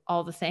do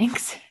all the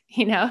things,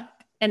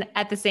 and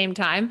at the same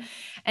time.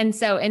 And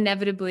so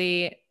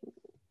inevitably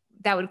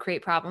that would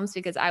create problems,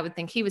 because I would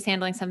think he was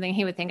handling something,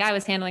 he would think I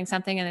was handling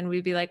something. And then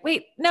we'd be like,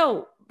 wait,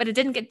 no, but it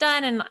didn't get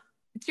done. And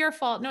it's your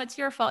fault. No, it's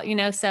your fault.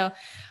 So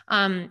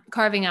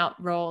carving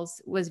out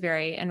roles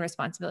and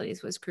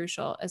responsibilities was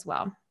crucial as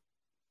well.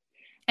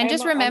 And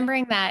just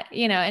remembering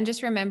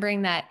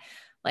that,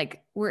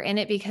 like, we're in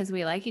it because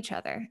we like each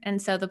other.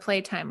 And so the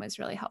playtime was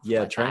really helpful.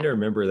 Yeah. Trying to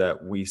remember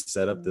that we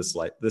set up this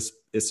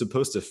is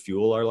supposed to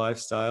fuel our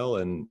lifestyle,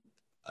 and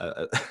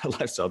a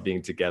lifestyle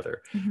being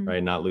together,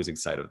 right? Not losing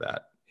sight of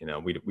that.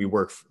 We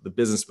work, the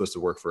business is supposed to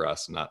work for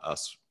us, not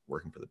us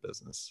working for the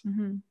business.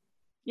 Mm-hmm.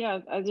 Yeah,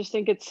 I just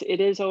think it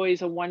is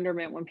always a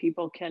wonderment when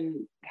people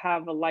can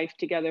have a life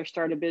together,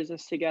 start a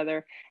business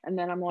together. And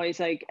then I'm always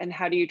like, and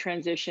how do you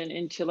transition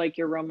into like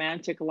your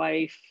romantic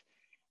life?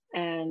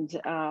 And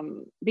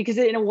because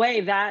in a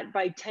way that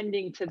by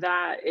tending to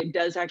that, it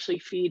does actually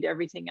feed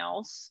everything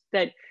else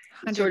that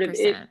 100%. Sort of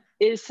it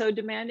is so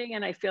demanding.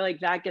 And I feel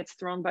like that gets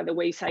thrown by the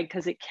wayside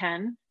because it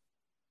can.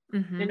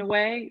 Mm-hmm. In a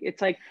way,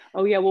 it's like,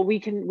 oh yeah, well, we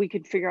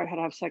could figure out how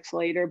to have sex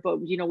later, but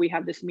we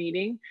have this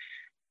meeting.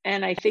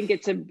 And I think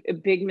it's a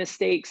big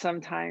mistake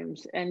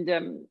sometimes. And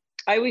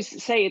I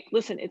always say,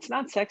 listen, it's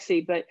not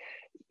sexy, but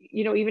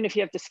even if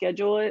you have to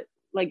schedule it,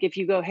 like if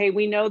you go, hey,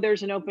 we know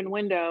there's an open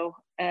window,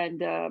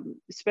 and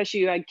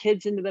especially you add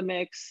kids into the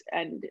mix,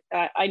 and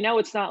I know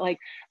it's not like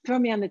throw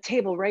me on the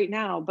table right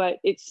now, but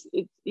it's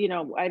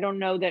I don't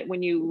know that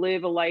when you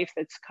live a life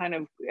that's kind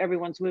of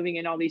everyone's moving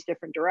in all these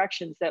different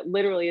directions, that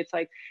literally it's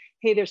like,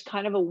 hey, there's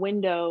kind of a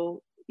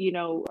window,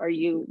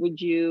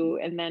 would you,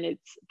 and then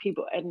it's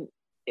people, and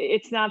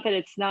it's not that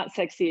it's not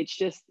sexy,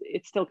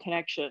 it's still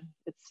connection.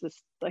 It's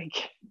just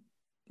like,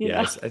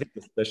 yes, I think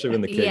especially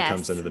when the kid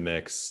comes into the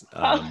mix.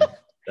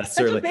 That's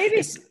certainly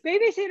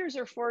babysitters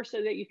are for,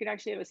 so that you can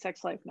actually have a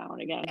sex life now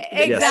and again.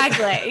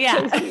 Exactly.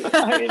 Yeah.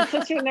 I mean,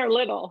 especially when they're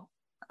little.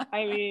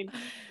 I mean,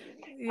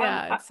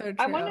 yeah, it's so true.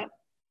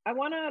 I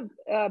want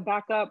to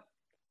back up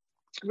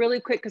really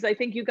quick, because I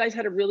think you guys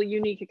had a really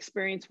unique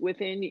experience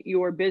within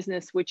your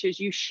business, which is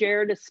you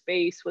shared a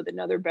space with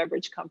another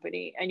beverage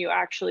company, and you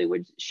actually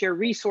would share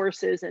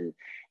resources, and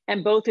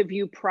both of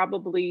you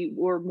probably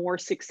were more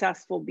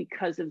successful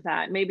because of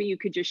that. Maybe you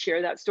could just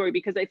share that story,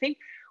 because I think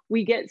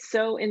we get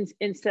so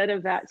instead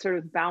of that sort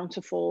of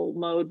bountiful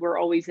mode, we're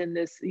always in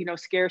this,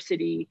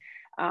 scarcity,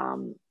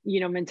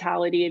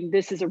 mentality. And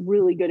this is a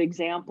really good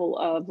example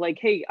of like,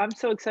 hey, I'm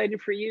so excited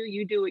for you.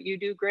 You do what you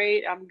do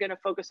great. I'm going to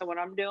focus on what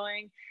I'm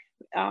doing.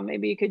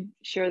 Maybe you could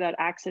share that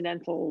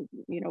accidental,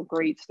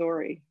 great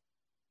story.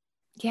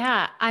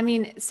 Yeah. I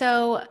mean,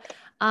 so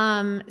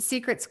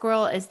Secret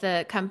Squirrel is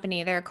the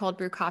company. They're a cold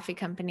brew coffee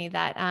company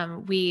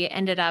that we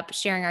ended up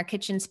sharing our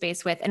kitchen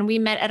space with. And we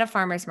met at a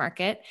farmer's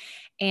market.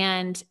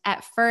 And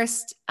at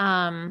first,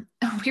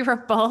 we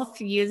were both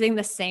using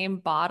the same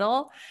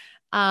bottle,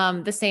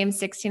 the same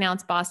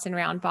 16-ounce Boston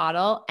Round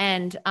bottle.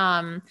 And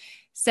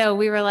so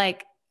we were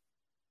like,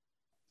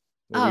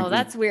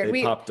 that's weird.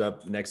 They popped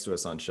up next to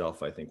us on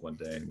shelf, I think, one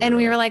day. And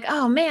we were like,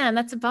 oh man,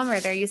 that's a bummer.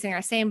 They're using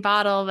our same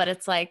bottle, but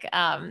it's like,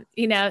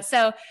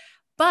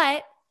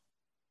 but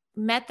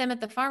met them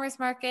at the farmer's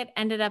market,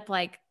 ended up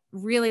like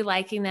really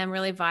liking them,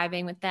 really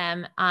vibing with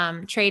them,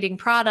 trading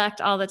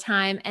product all the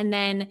time. And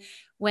then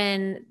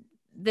when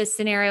this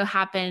scenario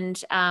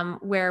happened,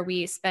 where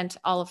we spent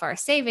all of our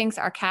savings,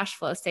 our cash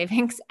flow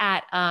savings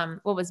at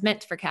what was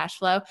meant for cash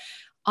flow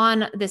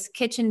on this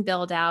kitchen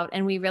build out,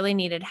 and we really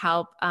needed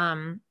help.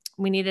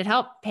 We needed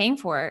help paying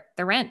for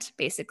the rent,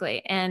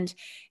 basically. And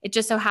it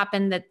just so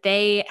happened that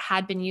they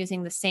had been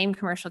using the same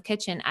commercial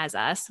kitchen as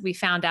us. We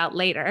found out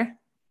later,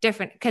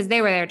 different, because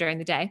they were there during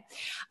the day.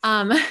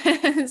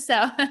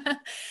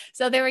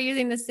 So they were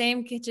using the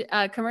same kitchen,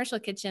 commercial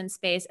kitchen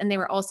space, and they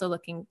were also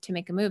looking to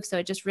make a move. So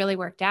it just really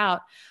worked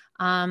out.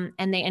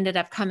 And they ended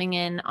up coming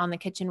in on the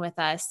kitchen with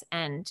us,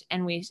 and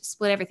we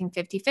split everything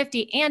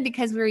 50-50. And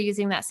because we were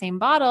using that same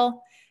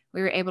bottle,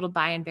 we were able to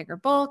buy in bigger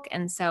bulk.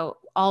 And so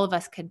all of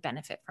us could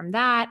benefit from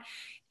that.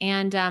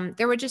 And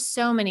there were just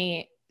so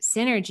many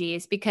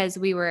synergies, because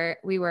we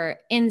were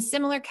in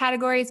similar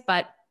categories,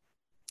 but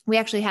we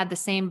actually had the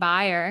same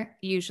buyer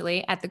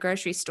usually at the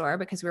grocery store,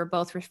 because we were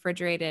both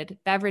refrigerated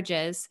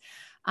beverages,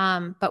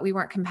 but we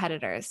weren't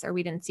competitors, or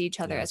we didn't see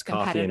each other as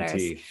competitors.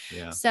 Coffee and tea.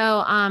 Yeah.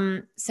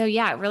 So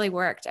yeah, it really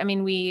worked. I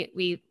mean,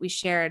 we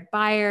shared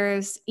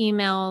buyers'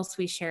 emails,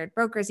 we shared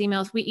brokers'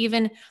 emails. We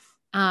even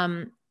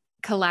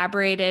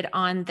collaborated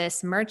on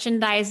this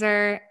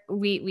merchandiser.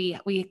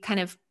 We kind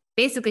of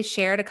basically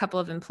shared a couple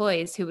of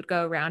employees who would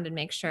go around and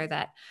make sure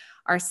that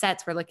our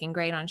sets were looking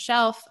great on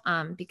shelf,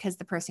 because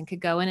the person could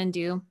go in and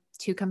do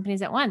 2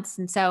 companies at once.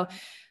 And so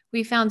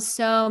we found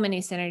so many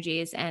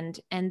synergies,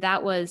 and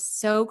that was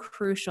so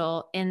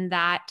crucial in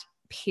that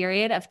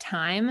period of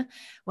time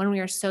when we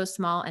were so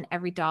small, and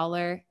every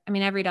dollar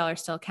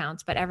still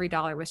counts, but every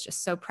dollar was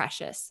just so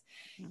precious,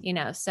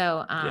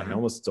 so I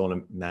almost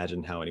don't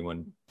imagine how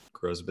anyone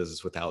grows a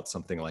business without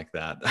something like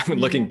that. I mean,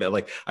 looking back,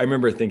 like I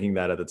remember thinking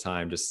that at the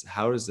time, just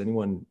how does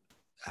anyone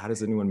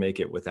make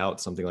it without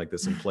something like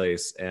this in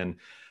place? And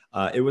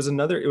it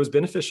was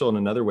beneficial in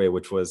another way,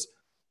 which was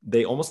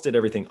they almost did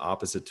everything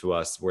opposite to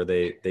us, where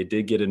they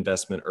did get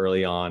investment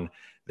early on.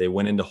 They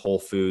went into Whole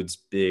Foods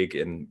big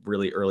and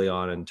really early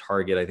on, and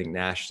Target, I think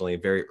nationally,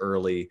 very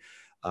early.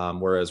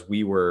 Whereas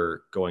we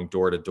were going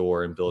door to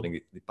door and building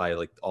by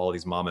like all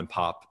these mom and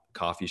pop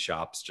coffee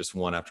shops, just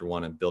one after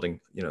one, and building,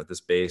 this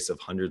base of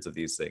hundreds of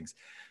these things.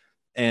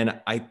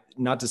 And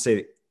not to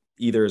say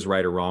either is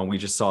right or wrong, we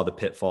just saw the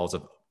pitfalls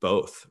of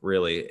both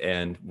really.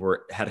 And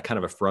had a kind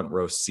of a front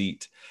row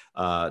seat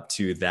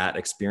to that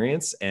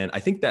experience. And I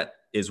think that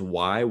is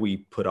why we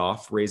put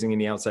off raising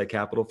any outside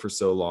capital for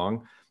so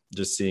long,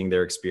 just seeing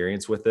their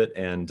experience with it.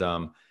 And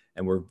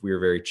we were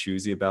very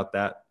choosy about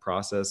that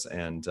process.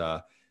 And,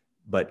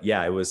 but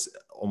yeah, it was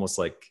almost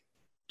like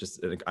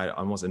just an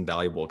almost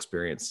invaluable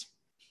experience.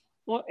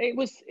 Well, it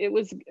was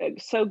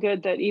so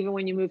good that even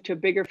when you moved to a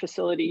bigger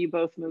facility, you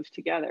both moved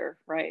together,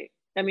 right?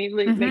 I mean,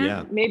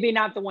 maybe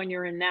not the one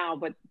you're in now,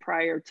 but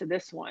prior to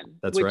this one.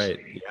 That's right.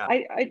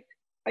 Yeah.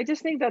 I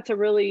just think that's a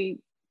really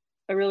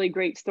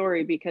great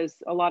story,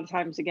 because a lot of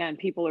times, again,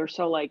 people are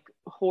so like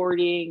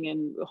hoarding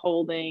and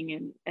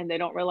holding, and they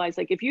don't realize,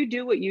 like, if you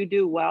do what you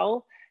do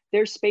well,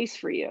 there's space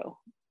for you.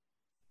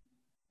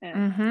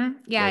 Yeah,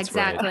 That's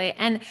exactly. Right.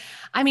 And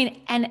I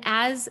mean, and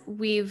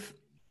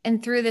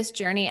through this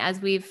journey,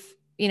 as we've,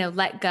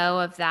 let go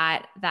of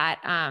that,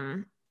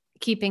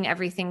 keeping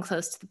everything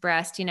close to the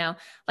breast,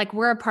 like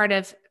we're a part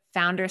of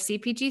founder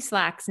CPG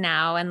Slacks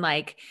now. And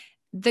like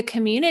the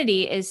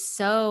community is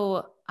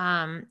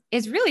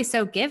really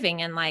so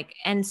giving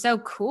and so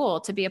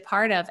cool to be a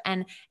part of.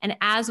 And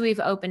as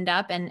we've opened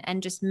up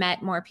and just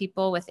met more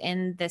people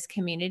within this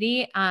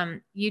community,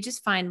 you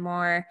just find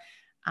more,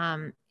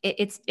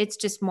 it's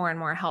just more and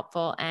more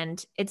helpful.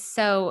 And it's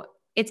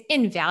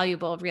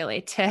invaluable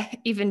really to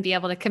even be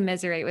able to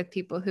commiserate with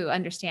people who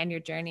understand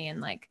your journey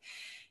and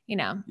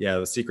Yeah,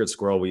 the secret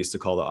squirrel, we used to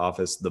call the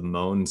office the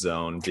moan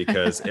zone,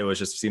 because it was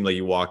just seemed like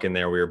you walk in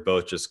there, we were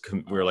both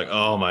we were like,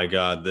 oh my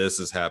God, this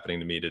is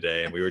happening to me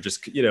today. And we were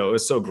just, it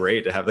was so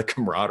great to have the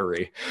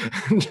camaraderie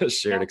and just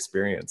shared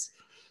experience.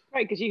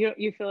 Right, because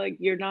you feel like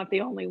you're not the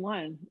only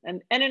one,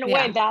 and in a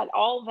way that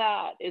all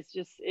that is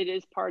just, it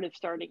is part of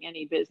starting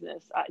any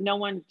business. No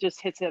one just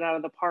hits it out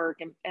of the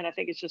park, and I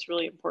think it's just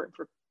really important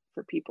for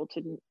people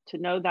to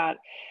know that.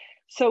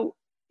 So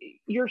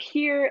you're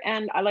here,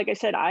 and like I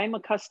said, I'm a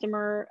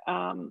customer.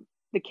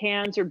 The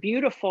cans are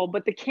beautiful,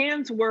 but the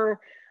cans were,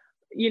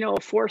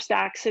 a forced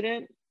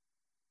accident,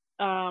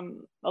 a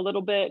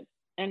little bit.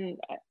 And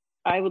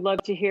I would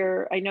love to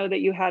hear. I know that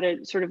you had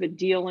a sort of a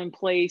deal in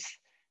place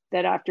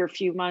that after a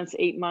few months,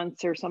 8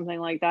 months or something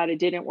like that, it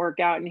didn't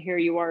work out, and here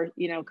you are,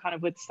 kind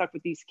of stuck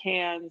with these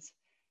cans.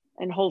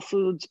 And Whole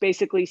Foods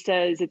basically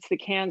says it's the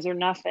cans or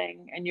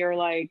nothing. And you're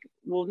like,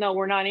 well, no,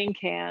 we're not in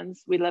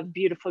cans. We love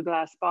beautiful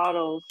glass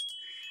bottles.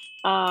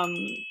 We're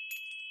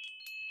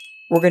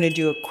going to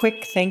do a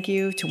quick thank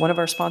you to one of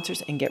our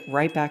sponsors and get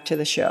right back to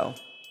the show.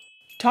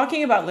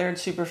 Talking about Laird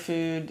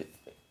Superfood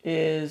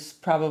is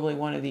probably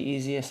one of the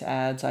easiest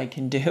ads I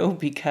can do,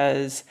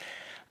 because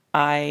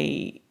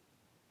I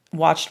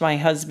watched my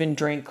husband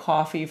drink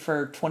coffee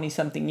for 20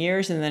 something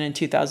years. And then in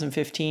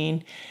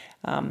 2015,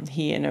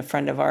 he and a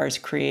friend of ours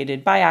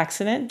created by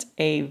accident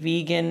a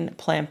vegan,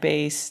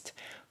 plant-based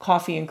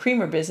coffee and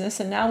creamer business.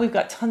 And now we've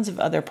got tons of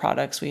other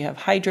products. We have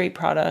hydrate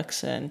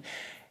products and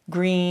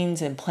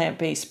greens and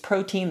plant-based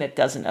protein that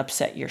doesn't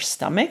upset your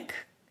stomach.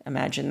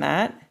 Imagine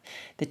that.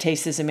 The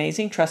taste is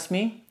amazing. Trust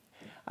me.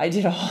 I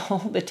did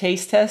all the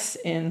taste tests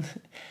in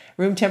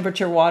room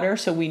temperature water,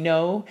 so we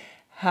know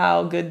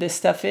how good this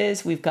stuff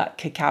is. We've got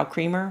cacao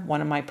creamer,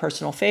 one of my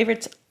personal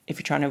favorites. If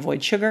you're trying to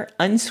avoid sugar,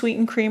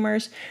 unsweetened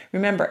creamers.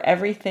 Remember,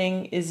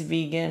 everything is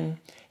vegan.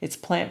 It's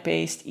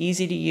plant-based,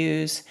 easy to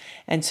use.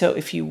 And so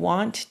if you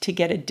want to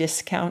get a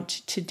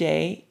discount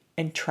today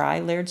and try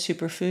Laird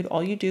Superfood,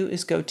 all you do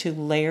is go to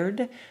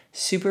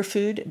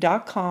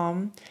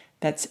lairdsuperfood.com.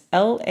 That's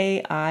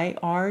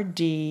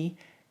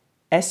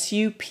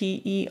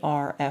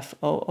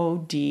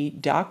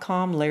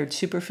LAIRDSUPERFOOD.com,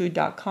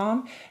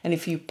 lairdsuperfood.com. And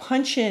if you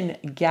punch in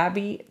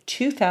Gabby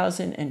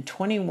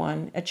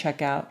 2021 at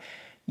checkout,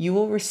 you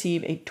will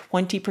receive a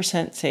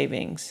 20%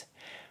 savings.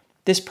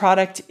 This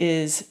product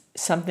is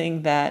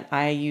something that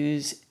I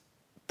use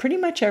pretty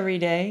much every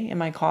day in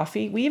my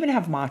coffee. We even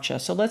have matcha.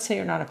 So let's say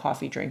you're not a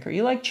coffee drinker.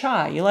 You like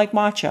chai, you like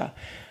matcha.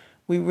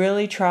 We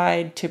really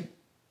tried to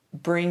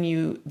bring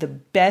you the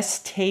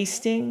best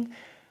tasting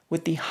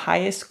with the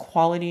highest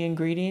quality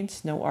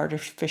ingredients, no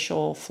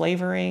artificial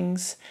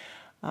flavorings.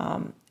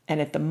 and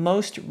at the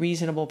most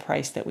reasonable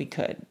price that we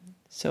could.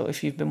 So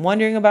if you've been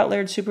wondering about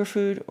Laird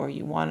Superfood or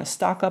you want to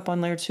stock up on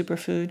Laird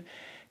Superfood,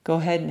 go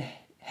ahead and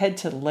head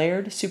to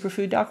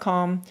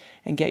lairdsuperfood.com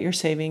and get your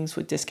savings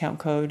with discount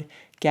code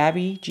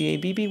GABBY,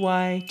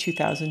 GABBY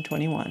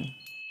 2021.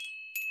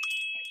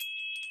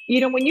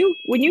 When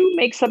you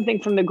make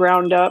something from the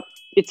ground up,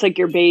 it's like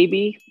your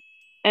baby.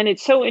 And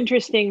it's so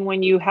interesting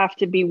when you have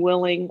to be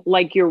willing,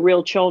 like your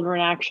real children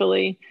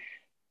actually,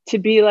 to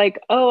be like,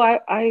 oh,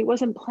 I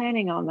wasn't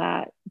planning on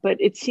that, but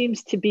it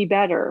seems to be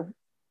better.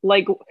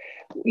 Like,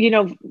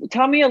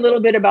 tell me a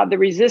little bit about the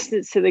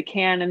resistance to the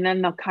can, and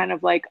then the kind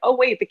of like, oh,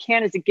 wait, the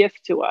can is a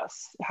gift to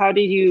us. How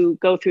did you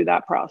go through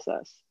that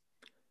process?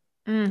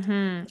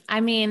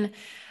 I mean,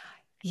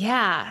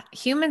 yeah,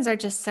 humans are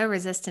just so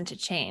resistant to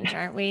change,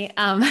 aren't we?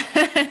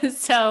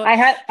 So I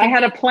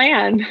had a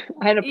plan.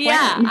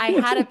 Yeah, I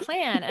had a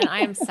plan, and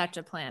I am such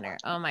a planner.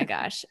 Oh my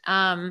gosh.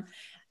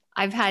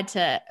 I've had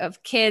to,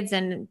 of kids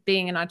and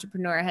being an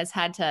entrepreneur has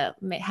had to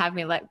have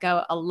me let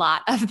go a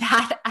lot of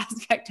that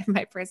aspect of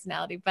my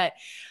personality. But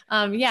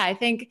yeah, I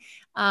think,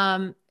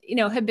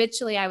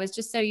 habitually I was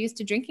just so used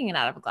to drinking it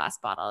out of a glass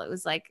bottle. It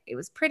was like, it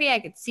was pretty, I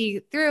could see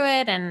through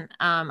it, and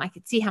I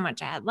could see how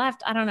much I had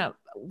left. I don't know.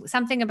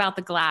 Something about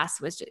the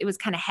glass it was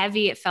kind of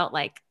heavy. It felt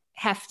like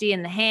hefty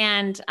in the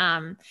hand.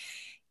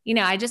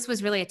 I just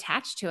was really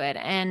attached to it.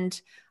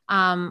 And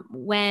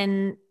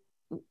when,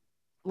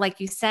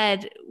 like you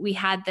said, we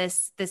had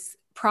this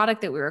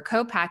product that we were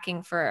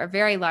co-packing for a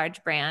very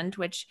large brand,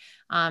 which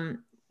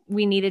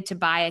we needed to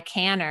buy a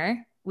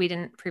canner. We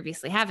didn't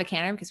previously have a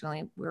canner because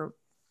we were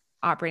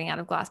operating out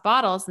of glass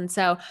bottles. And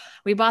so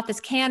we bought this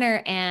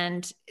canner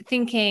and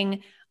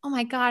thinking, oh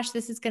my gosh,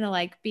 this is going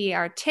to be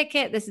our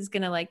ticket. This is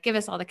going to give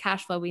us all the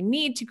cash flow we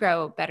need to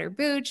grow Better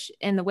Booch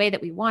in the way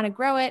that we want to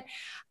grow it.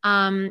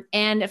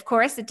 And of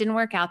course it didn't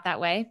work out that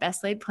way.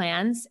 Best laid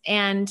plans.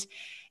 And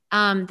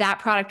that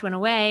product went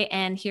away,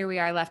 and here we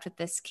are left with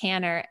this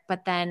canner.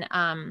 But then,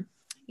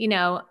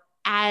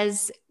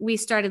 as we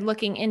started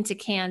looking into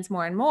cans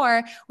more and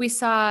more, we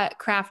saw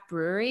craft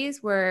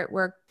breweries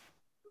were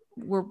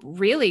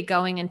really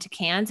going into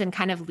cans and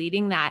kind of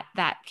leading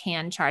that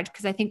can charge.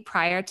 Because I think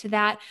prior to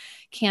that,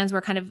 cans were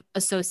kind of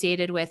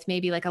associated with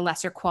maybe like a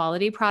lesser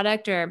quality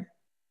product, or,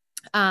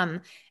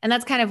 and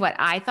that's kind of what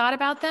I thought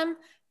about them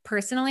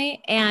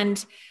personally.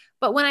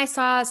 But when I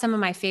saw some of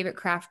my favorite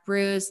craft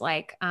brews,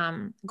 like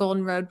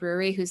Golden Road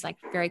Brewery, who's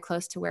very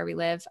close to where we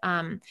live,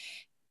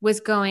 was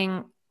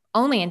going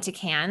only into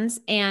cans,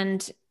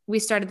 and we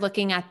started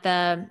looking at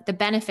the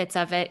benefits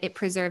of it. It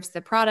preserves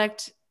the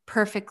product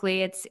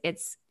perfectly.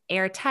 It's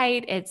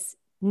airtight. It's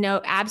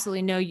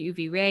absolutely no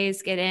UV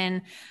rays get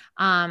in,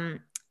 and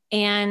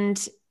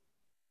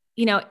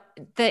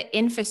the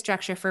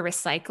infrastructure for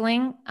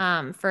recycling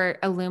for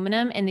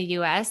aluminum in the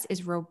US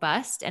is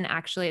robust. And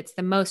actually it's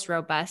the most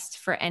robust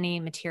for any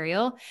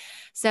material.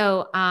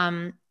 So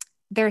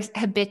they're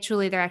actually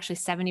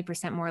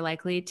 70% more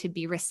likely to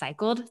be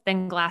recycled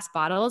than glass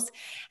bottles.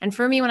 And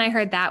for me, when I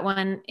heard that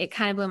one, it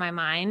kind of blew my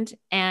mind.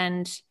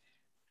 And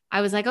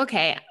I was like,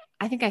 okay,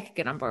 I think I could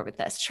get on board with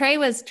this. Trey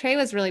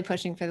was really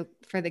pushing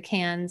for the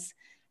cans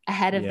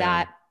ahead of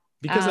that.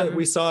 Because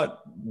we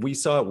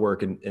saw it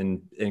work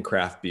in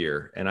craft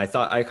beer. And I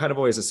kind of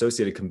always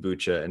associated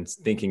kombucha and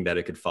thinking that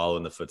it could follow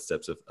in the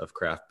footsteps of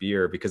craft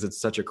beer, because it's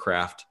such a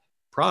craft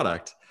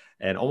product.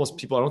 And almost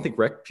I don't think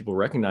people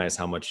recognize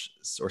how much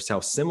or how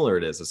similar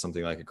it is to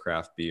something like a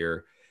craft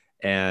beer.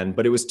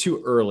 But it was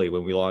too early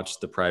when we launched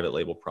the private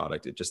label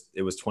product.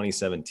 It was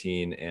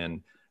 2017.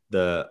 And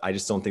I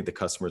just don't think the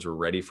customers were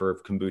ready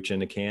for kombucha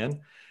in a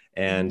can.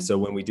 And so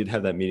when we did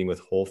have that meeting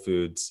with Whole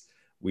Foods,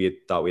 we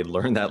had thought we had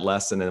learned that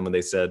lesson. And when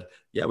they said,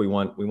 yeah, we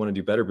want to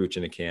do Better Booch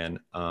in a can,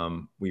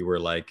 we were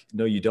like,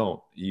 no, you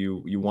don't.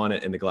 You want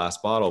it in the glass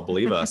bottle,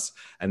 believe us.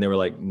 And they were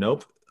like,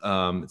 nope,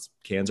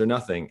 cans are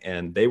nothing.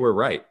 And they were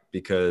right,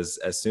 because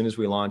as soon as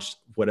we launched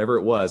whatever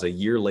it was, a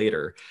year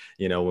later,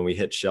 when we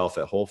hit shelf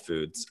at Whole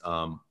Foods,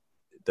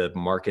 the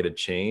market had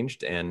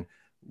changed, and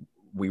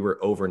we were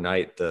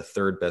overnight the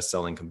third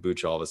best-selling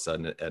kombucha all of a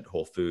sudden at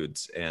Whole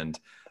Foods. And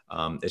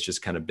it's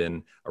just kind of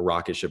been a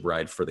rocket ship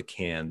ride for the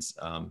cans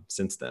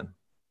since then.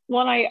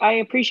 Well, I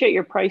appreciate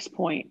your price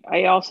point.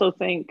 I also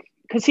think,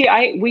 because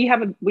we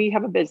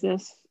have a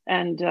business,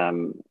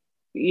 and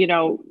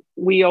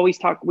we always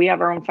talk. We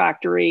have our own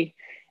factory,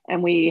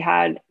 and we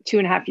had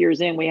 2.5 years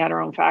in, we had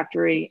our own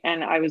factory,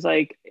 and I was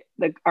like,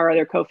 our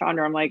other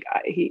co-founder, I'm like,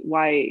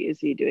 why is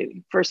he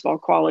doing? First of all,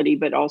 quality,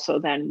 but also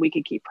then we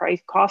could keep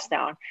costs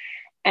down.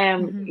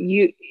 And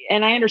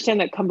and I understand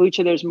that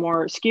kombucha, there's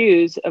more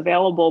SKUs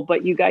available,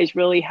 but you guys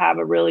really have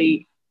a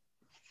really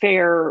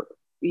fair,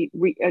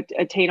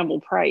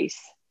 attainable price.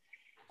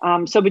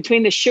 So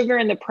between the sugar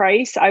and the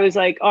price, I was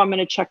like, oh, I'm going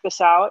to check this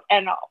out.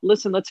 And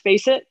listen, let's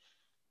face it,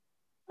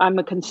 I'm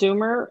a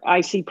consumer. I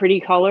see pretty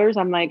colors.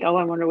 I'm like, oh,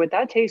 I wonder what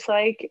that tastes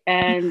like.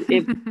 And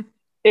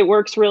it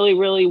works really,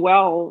 really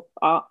well,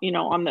 on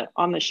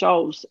the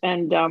shelves.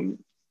 And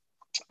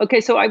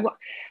okay, so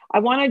I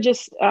want to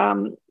just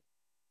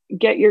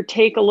get your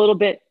take a little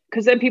bit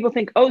because then people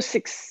think, oh,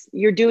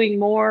 you're doing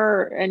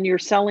more and you're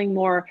selling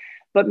more,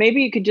 but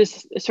maybe you could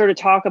just sort of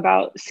talk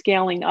about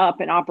scaling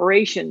up and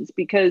operations,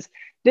 because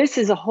this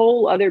is a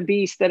whole other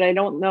beast that I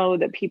don't know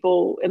that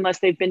people, unless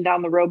they've been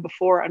down the road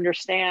before,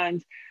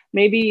 understand.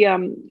 Maybe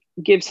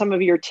give some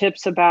of your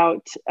tips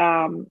about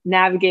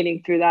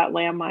navigating through that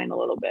landmine a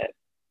little bit.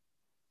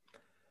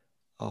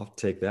 I'll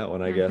take that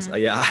one, I guess.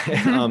 Yeah.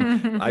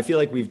 I feel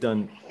like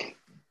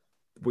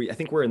I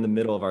think we're in the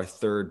middle of our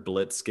third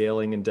blitz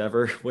scaling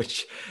endeavor,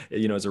 which,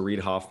 is a Reid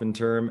Hoffman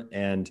term.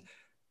 And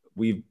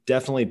we've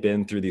definitely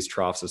been through these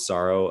troughs of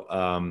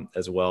sorrow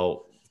as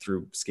well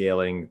through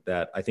scaling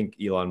that I think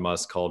Elon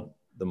Musk called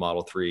the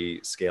Model 3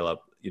 scale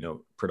up,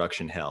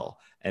 production hell.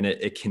 And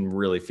it can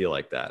really feel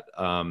like that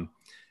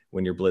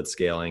when you're blitz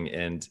scaling.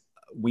 And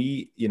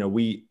we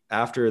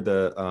after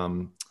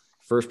the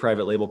first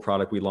private label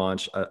product we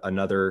launched,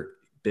 another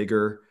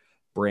bigger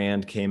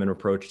brand came and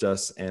approached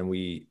us, and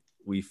we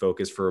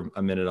focused for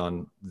a minute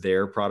on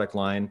their product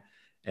line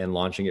and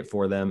launching it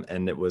for them.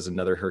 And it was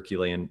another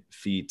Herculean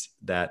feat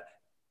that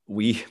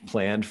we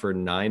planned for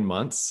 9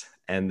 months.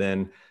 And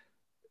then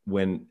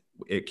when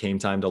it came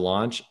time to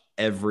launch,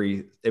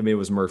 it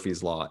was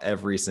Murphy's Law.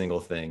 Every single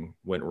thing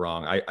went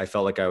wrong. I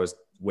felt like I was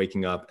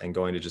waking up and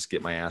going to just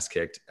get my ass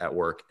kicked at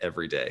work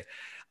every day.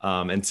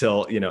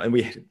 Until,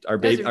 and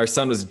our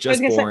son was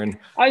just born.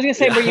 I was going to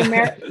say, were you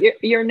married?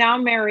 You're now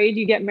married.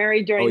 You get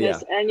married during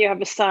this, and you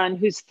have a son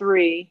who's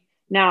 3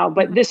 now,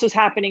 but this was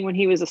happening when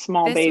he was a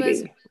small baby.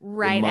 Was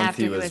right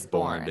after he was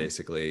born,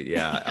 basically.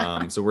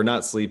 Yeah. So we're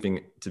not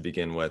sleeping to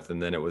begin with.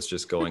 And then it was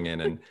just going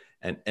in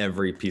and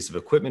every piece of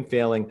equipment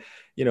failing.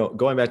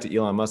 Going back to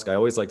Elon Musk, I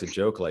always like to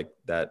joke like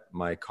that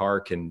my car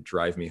can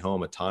drive me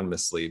home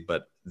autonomously,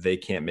 but they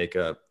can't make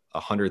a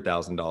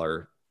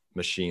 $100,000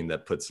 machine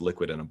that puts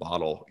liquid in a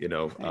bottle,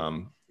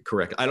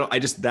 correct.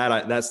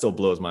 That still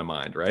blows my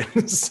mind.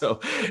 Right.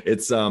 So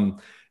it's, I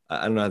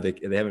don't know how they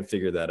haven't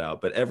figured that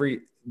out, but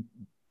every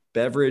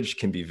beverage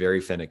can be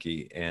very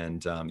finicky,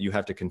 and you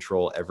have to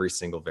control every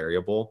single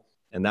variable.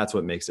 And that's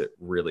what makes it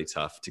really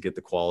tough to get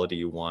the quality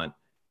you want.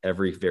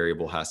 Every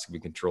variable has to be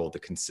controlled. The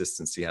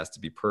consistency has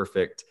to be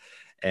perfect,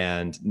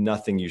 and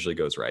nothing usually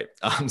goes right.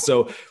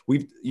 So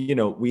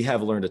we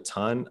have learned a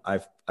ton.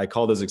 I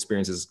call those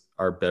experiences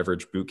our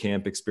beverage boot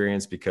camp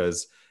experience,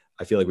 because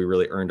I feel like we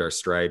really earned our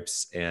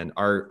stripes, and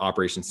our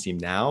operations team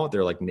now,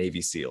 they're like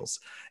Navy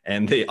SEALs,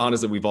 and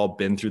we've all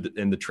been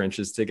in the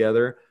trenches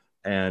together.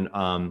 And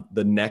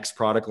the next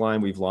product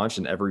line we've launched,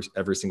 and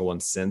every single one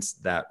since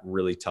that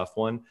really tough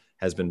one,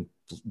 has been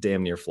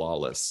damn near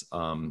flawless.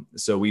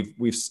 So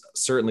we've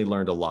certainly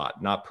learned a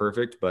lot. Not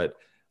perfect, but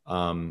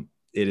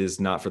it is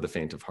not for the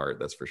faint of heart.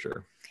 That's for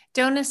sure.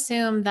 Don't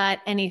assume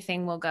that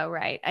anything will go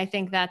right. I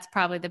think that's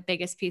probably the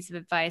biggest piece of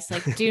advice.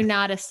 Like, do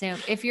not assume.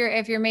 If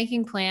you're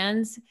making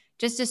plans,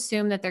 just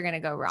assume that they're going to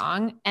go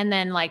wrong, and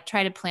then like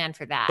try to plan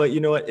for that. But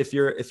you know what? If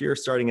you're a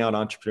starting out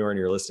entrepreneur and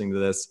you're listening to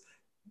this,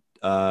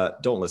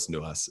 don't listen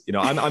to us.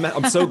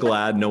 I'm so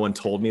glad no one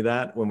told me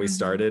that when we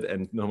started,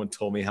 and no one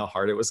told me how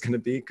hard it was going to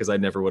be, because I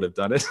never would have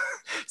done it.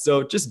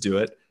 So just do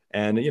it,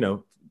 and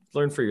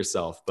learn for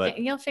yourself. But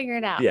you'll figure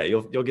it out. Yeah,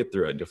 you'll get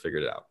through it. You'll figure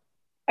it out.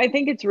 I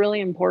think it's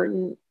really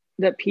important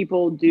that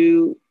people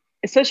do,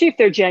 especially if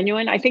they're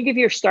genuine. I think if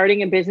you're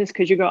starting a business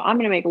because you go, I'm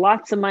going to make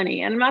lots of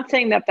money, and I'm not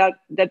saying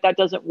that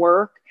doesn't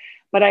work,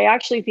 but I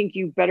actually think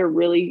you better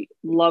really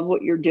love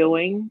what you're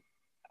doing,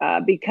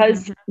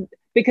 because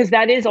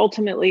that is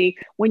ultimately,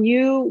 when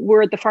you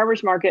were at the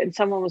farmer's market and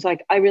someone was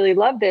like, I really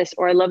love this,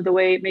 or I love the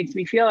way it makes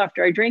me feel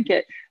after I drink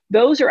it.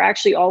 Those are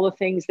actually all the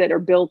things that are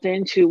built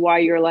into why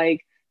you're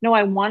like, no,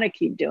 I want to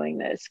keep doing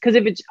this. Because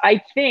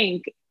I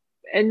think,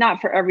 and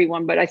not for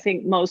everyone, but I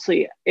think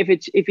mostly if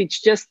it's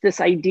just this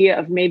idea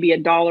of maybe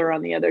 $1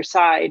 on the other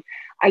side,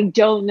 I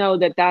don't know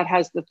that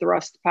has the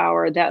thrust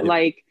power that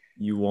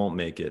you won't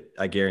make it.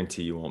 I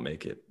guarantee you won't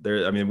make it.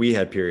 We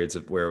had periods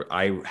where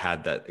I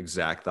had that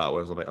exact thought.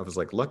 I was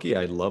like, lucky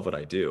I love what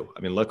I do.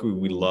 Luckily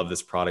we love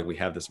this product. We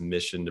have this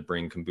mission to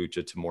bring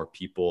kombucha to more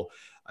people.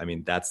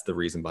 That's the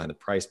reason behind the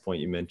price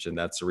point you mentioned.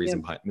 That's the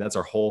reason behind, that's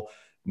our whole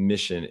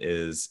mission,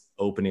 is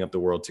opening up the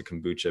world to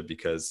kombucha,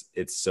 because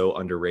it's so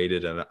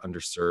underrated and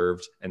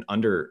underserved and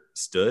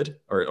understood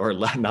or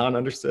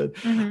non-understood.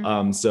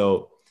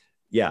 So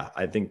yeah,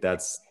 I think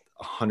that's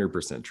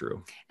 100%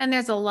 true. And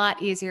there's a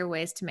lot easier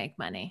ways to make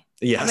money.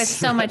 Yes. With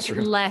so much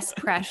less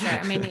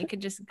pressure. You could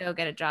just go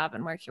get a job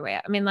and work your way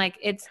up.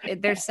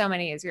 There's so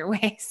many easier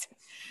ways.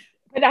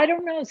 But I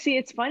don't know. See,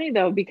 it's funny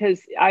though,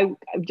 because I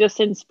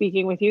just in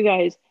speaking with you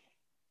guys,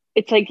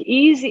 it's like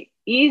easy,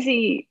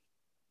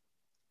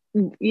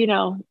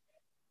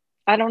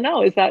 I don't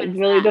know. Is that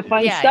really the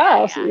fun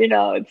stuff?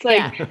 Yeah. It's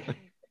like,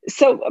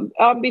 so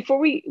before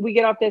we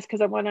get off this,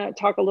 because I want to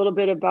talk a little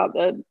bit about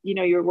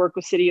your work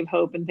with City of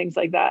Hope and things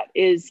like that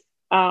is,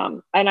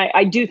 and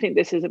I do think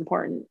this is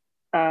important,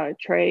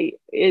 Trey,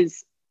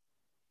 is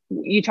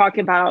you talk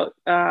about,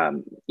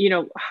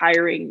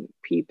 hiring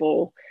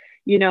people,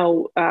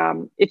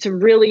 it's a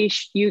really,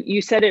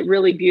 you said it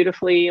really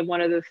beautifully. And one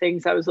of the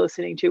things I was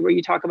listening to where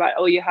you talk about,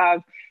 you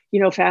have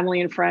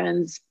family and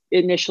friends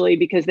initially,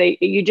 because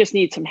you just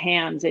need some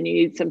hands and you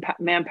need some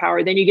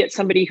manpower. Then you get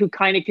somebody who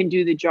kind of can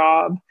do the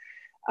job.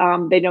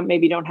 They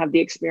don't have the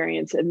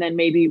experience. And then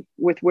maybe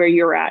with where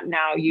you're at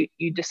now,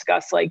 you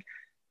discuss like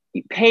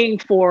paying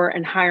for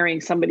and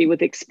hiring somebody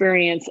with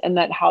experience, and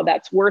how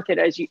that's worth it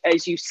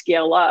as you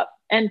scale up.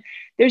 And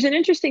there's an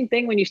interesting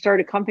thing when you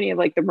start a company of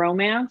like the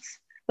romance,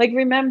 like,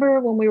 remember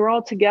when we were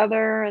all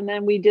together and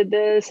then we did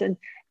this,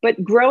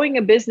 but growing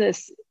a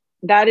business,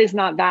 that is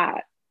not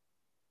that.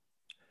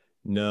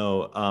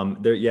 No,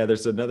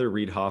 there's another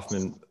Reid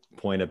Hoffman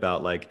point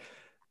about like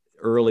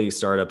early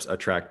startups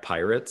attract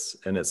pirates,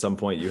 and at some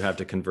point you have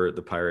to convert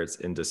the pirates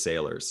into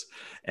sailors,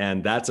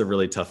 and that's a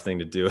really tough thing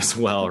to do as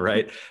well,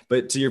 right?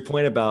 But to your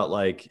point about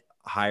like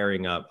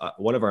hiring up,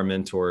 one of our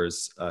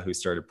mentors who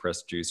started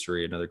Press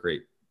Juicery, another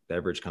great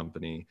beverage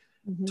company,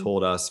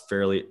 told us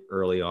fairly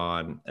early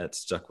on, that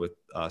stuck with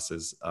us,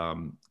 is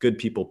good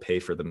people pay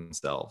for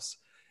themselves.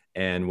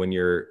 And when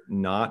you're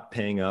not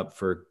paying up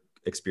for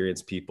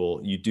experienced people,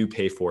 you do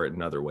pay for it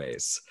in other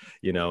ways.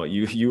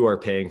 You are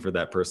paying for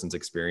that person's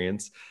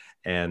experience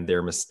and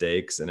their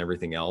mistakes and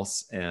everything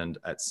else. And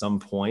at some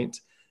point,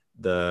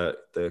 the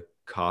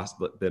cost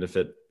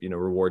benefit,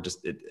 reward,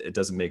 just it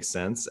doesn't make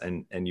sense.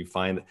 And you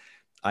find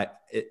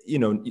you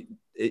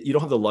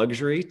don't have the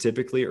luxury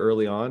typically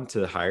early on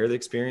to hire the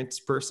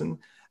experienced person.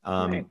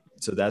 Right.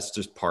 So that's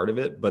just part of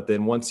it. But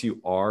then once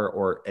you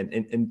are,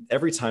 and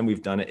every time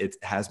we've done it, it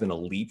has been a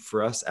leap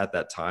for us at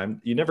that time.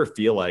 You never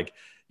feel like,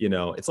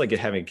 it's like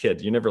having a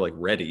kid. You're never like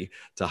ready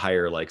to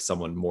hire like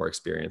someone more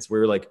experienced.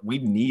 We're like, we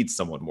need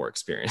someone more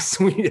experienced.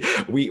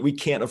 We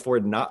can't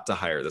afford not to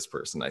hire this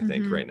person, I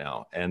think, right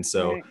now. And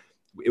so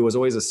it was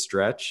always a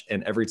stretch.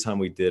 And every time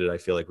we did it, I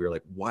feel like we were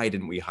like, why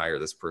didn't we hire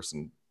this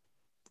person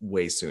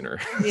way sooner?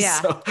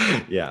 Yeah.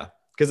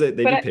 Because they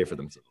do pay for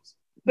themselves.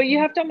 But you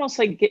have to almost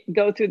like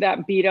go through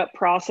that beat up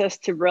process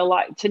to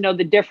know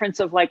the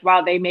difference of like,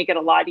 wow, they make it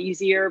a lot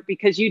easier,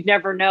 because you'd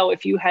never know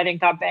if you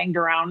hadn't got banged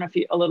around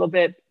a little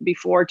bit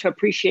before to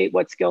appreciate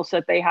what skill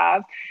set they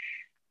have.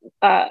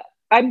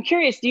 I'm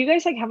curious, do you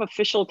guys like have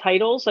official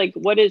titles? Like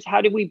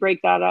how do we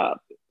break that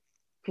up?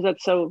 Because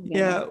that's so.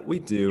 Yeah, we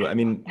do. I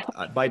mean,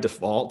 by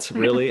default,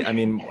 really. I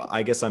mean,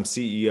 I guess I'm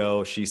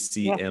CEO, she's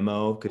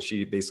CMO, because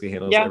she basically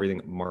handles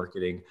everything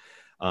marketing.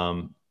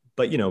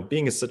 But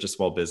being such a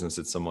small business,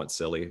 it's somewhat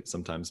silly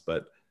sometimes,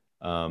 but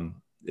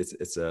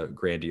it's a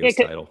grandiose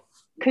title.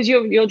 Because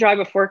you'll drive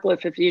a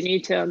forklift if you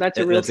need to. That's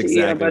a real CEO,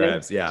 exactly buddy.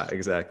 right. Yeah,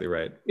 exactly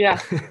right. Yeah,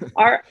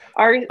 I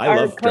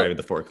love driving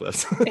the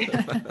forklifts.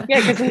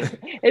 Yeah,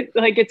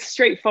 because it's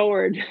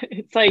straightforward.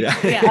 It's like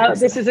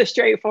this is a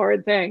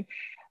straightforward thing.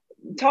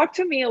 Talk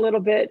to me a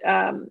little bit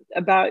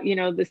about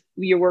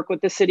your work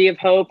with the City of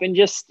Hope, and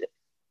just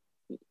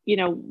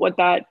what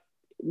that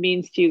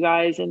means to you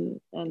guys, and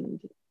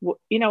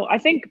I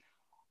think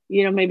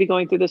maybe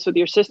going through this with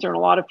your sister, and a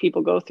lot of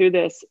people go through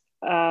this.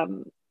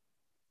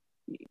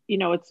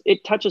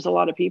 It touches a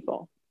lot of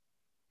people.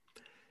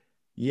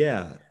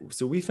 Yeah.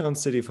 So we found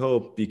City of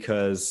Hope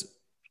because,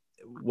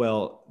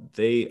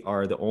 they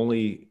are the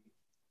only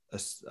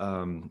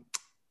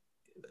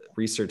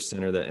research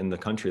center that in the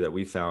country that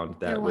we found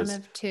that was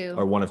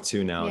one of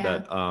two now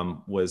that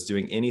was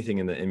doing anything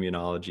in the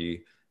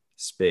immunology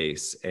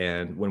space.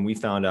 And when we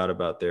found out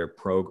about their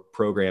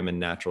program in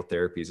natural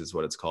therapies, is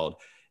what it's called,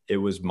 it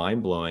was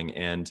mind-blowing.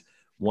 And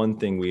one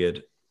thing we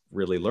had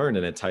really learned,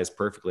 and it ties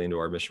perfectly into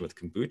our mission with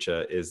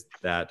Kombucha, is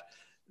that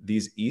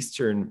these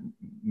Eastern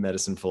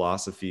medicine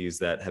philosophies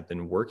that have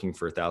been working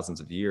for thousands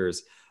of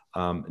years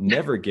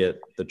never get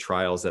the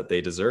trials that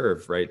they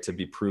deserve, right, to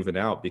be proven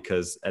out,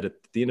 because at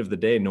the end of the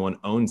day, no one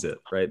owns it,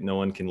 right? No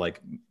one can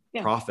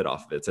profit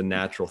off of it. It's a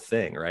natural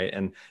thing, right?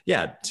 And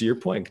to your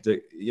point,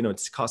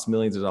 it's cost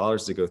millions of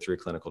dollars to go through a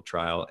clinical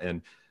trial,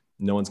 and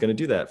no one's going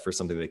to do that for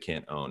something they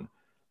can't own.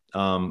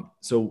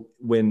 So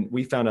when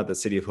we found out that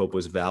City of Hope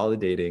was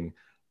validating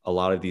a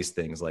lot of these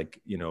things, like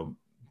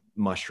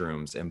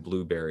mushrooms and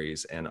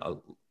blueberries and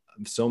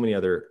so many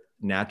other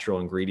natural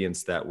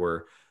ingredients that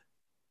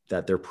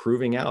they're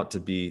proving out to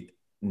be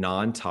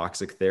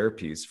non-toxic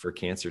therapies for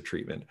cancer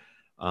treatment,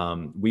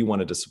 we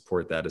wanted to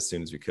support that as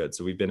soon as we could.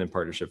 So we've been in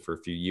partnership for a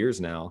few years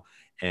now,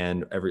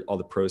 and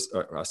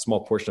a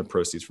small portion of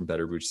proceeds from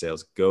Better Booch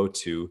sales go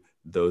to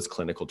those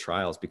clinical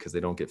trials, because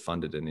they don't get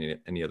funded in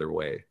any other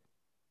way.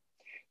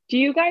 Do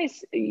you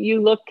guys,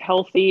 you look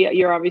healthy,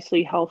 you're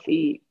obviously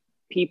healthy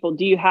people.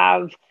 Do you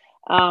have,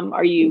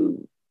 are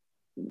you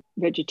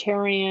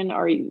vegetarian?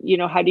 Are you,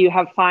 how do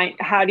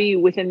you,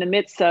 within the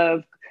midst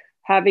of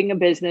having a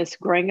business,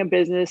 growing a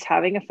business,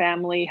 having a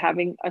family,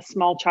 having a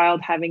small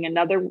child, having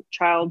another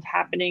child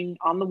happening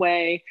on the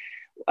way,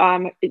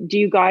 do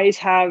you guys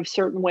have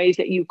certain ways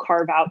that you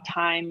carve out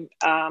time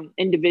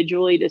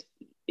individually to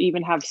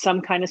even have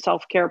some kind of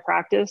self-care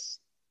practice?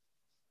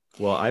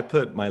 Well, I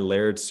put my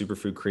Laird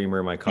superfood creamer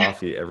in my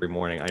coffee every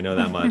morning. I know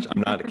that much.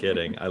 I'm not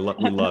kidding.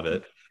 We love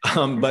it.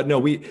 But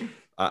no,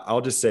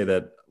 I'll just say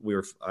that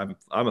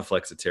I'm a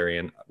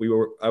flexitarian.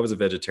 I was a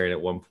vegetarian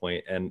at one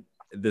point, and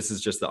this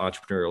is just the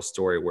entrepreneurial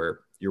story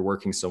where you're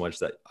working so much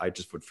that I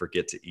just would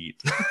forget to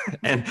eat.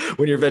 And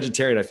when you're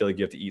vegetarian, I feel like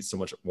you have to eat so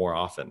much more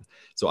often.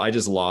 So I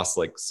just lost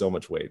like so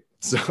much weight.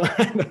 So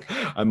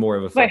I'm more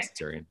of a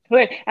flexitarian.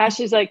 Wait,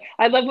 Ashley's like,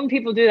 I love when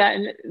people do that.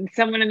 And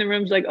someone in the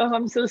room's like, oh,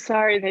 I'm so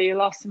sorry that you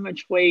lost so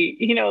much weight.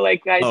 You know,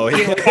 like guys,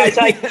 guys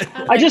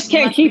like, I just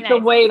can't keep the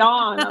weight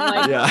on. I'm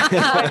like,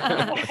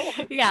 yeah.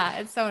 Yeah,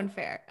 it's so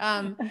unfair.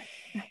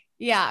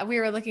 Yeah, we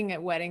were looking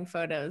at wedding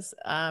photos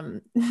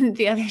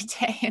the other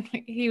day, and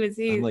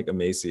I'm like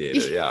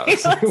emaciated. Yeah, he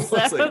was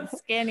so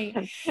skinny.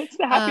 It's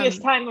the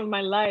happiest time of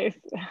my life.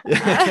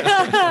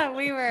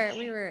 we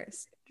were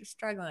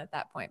struggling at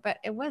that point, but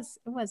it was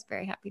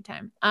very happy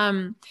time.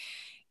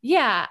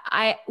 Yeah,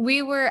 I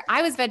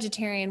was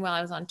vegetarian while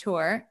I was on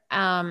tour,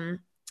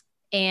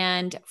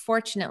 and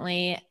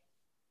fortunately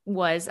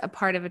was a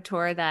part of a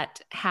tour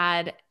that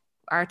had.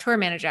 Our tour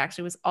manager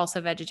actually was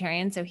also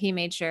vegetarian. So he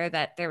made sure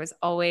that there was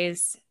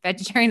always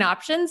vegetarian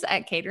options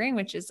at catering,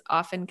 which is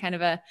often kind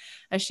of a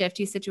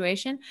shifty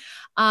situation.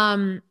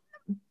 And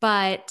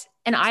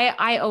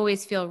I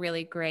always feel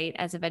really great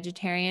as a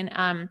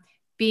vegetarian.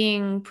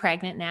 Being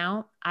pregnant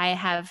now, I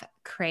have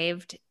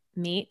craved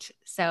meat.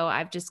 So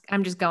I'm just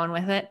going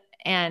with it.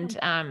 And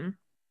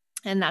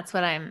that's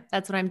what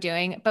I'm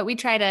doing. But we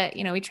try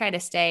to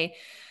stay,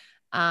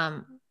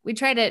 we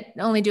try to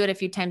only do it a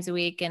few times a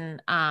week.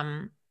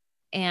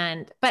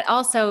 But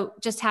also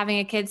just having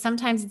a kid,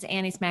 sometimes it's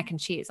Annie's mac and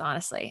cheese,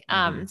 honestly.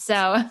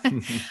 So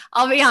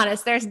I'll be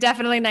honest, there's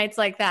definitely nights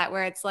like that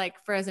where it's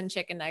like frozen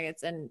chicken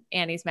nuggets and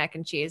Annie's mac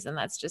and cheese. And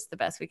that's just the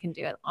best we can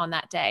do it on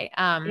that day.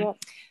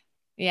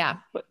 Yeah.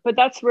 But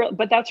that's real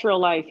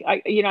life.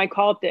 I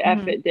call it the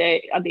F it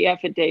day, the F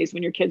it days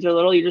when your kids are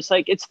little, you're just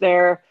like, it's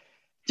there.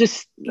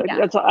 Just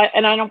that's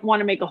and I don't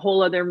want to make a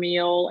whole other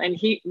meal. And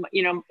he,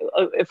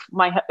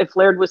 if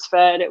Laird was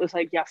fed, it was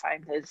like, yeah,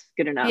 fine, that's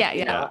good enough.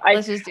 Yeah.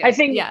 Let's just do it. I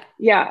think,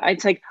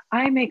 it's like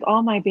I make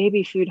all my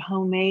baby food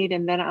homemade,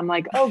 and then I'm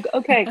like, oh,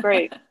 okay,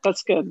 great,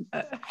 that's good.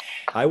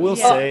 I will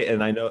say,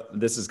 and I know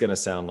this is going to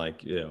sound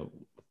like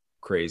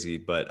crazy,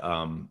 but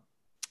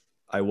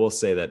I will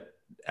say that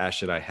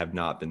Ash and I have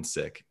not been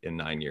sick in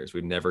 9 years.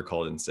 We've never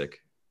called in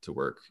sick to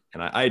work.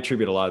 And I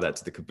attribute a lot of that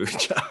to the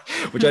kombucha,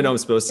 which I know I'm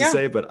supposed to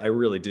say, but I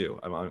really do.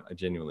 I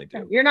genuinely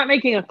do. You're not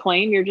making a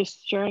claim. You're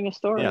just sharing a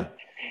story. Yeah.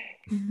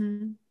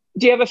 Mm-hmm.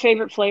 Do you have a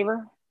favorite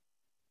flavor?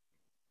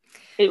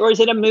 Or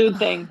is it a mood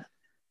thing?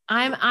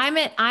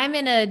 I'm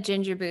in a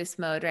ginger boost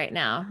mode right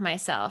now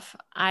myself.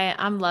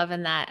 I'm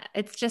loving that.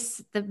 It's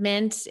just the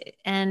mint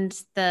and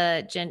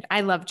the ginger.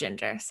 I love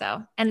ginger.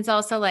 So, and it's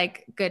also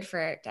like good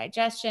for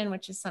digestion,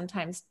 which is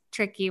sometimes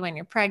tricky when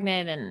you're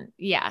pregnant. And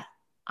yeah,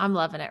 I'm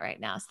loving it right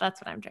now. So that's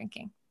what I'm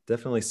drinking.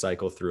 Definitely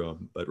cycle through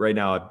them. But right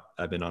now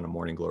I've been on a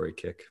Morning Glory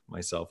kick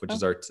myself, which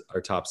is our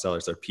top seller.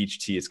 It's our peach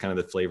tea. It's kind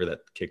of the flavor that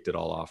kicked it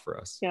all off for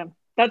us. Yeah.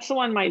 That's the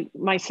one my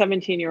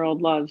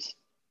 17-year-old loves.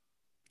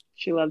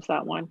 She loves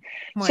that one.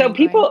 Morning so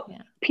people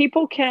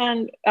Glory,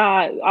 can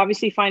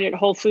obviously find it at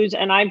Whole Foods,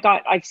 and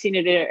I've seen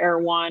it at Air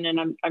One,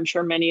 and I'm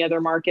sure many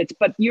other markets,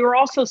 but you're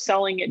also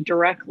selling it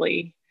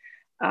directly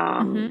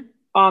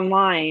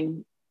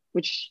online,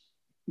 which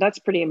that's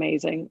pretty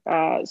amazing.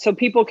 So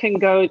people can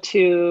go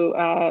to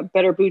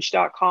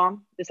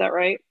betterbooch.com. Is that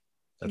right?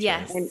 That's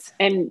yes. Right.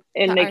 And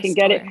they can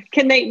get it.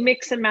 Can they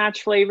mix and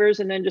match flavors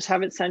and then just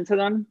have it sent to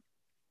them?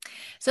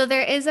 So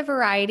there is a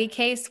variety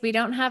case. We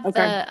don't have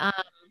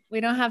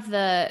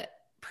the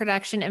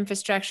production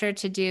infrastructure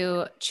to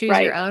do choose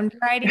your own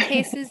variety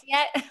cases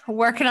yet.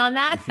 Working on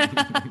that.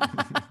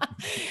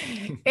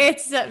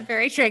 It's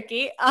very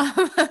tricky.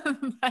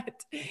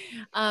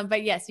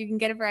 But yes, you can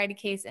get a variety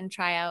case and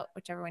try out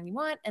whichever one you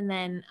want. And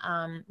then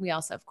we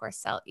also, of course,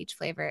 sell each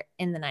flavor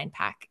in the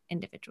 9-pack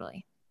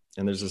individually.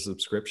 And there's a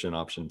subscription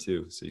option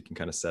too. So you can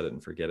kind of set it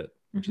and forget it,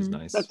 which is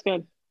nice. That's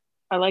good.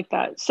 I like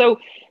that. So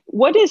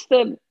what is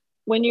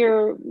when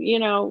you're,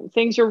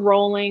 things are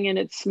rolling and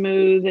it's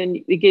smooth and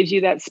it gives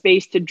you that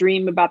space to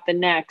dream about the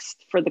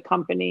next for the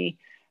company.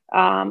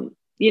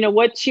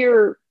 What's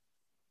your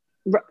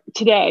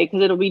today,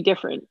 because it'll be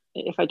different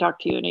if I talk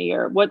to you in a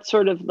year, what's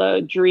sort of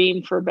the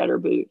dream for Better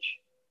Booch?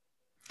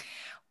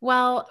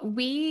 Well,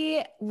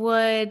 we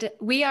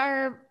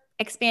are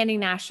expanding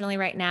nationally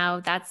right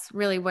now. That's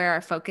really where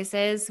our focus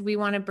is. We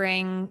want to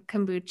bring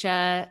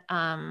kombucha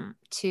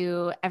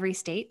to every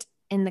state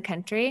in the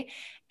country.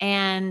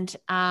 And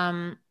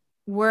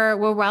we're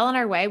well on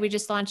our way. We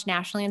just launched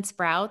nationally in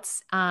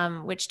Sprouts,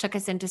 which took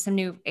us into some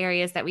new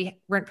areas that we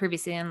weren't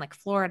previously in, like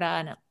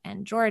Florida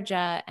and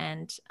Georgia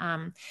and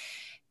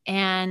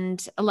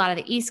a lot of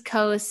the East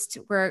Coast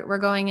we're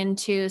going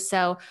into.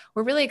 So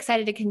we're really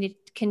excited to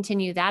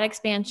continue that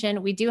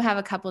expansion. We do have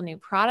a couple new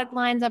product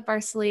lines up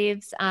our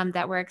sleeves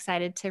that we're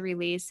excited to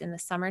release in the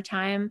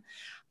summertime.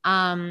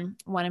 One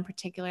in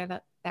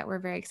particular that we're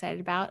very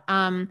excited about.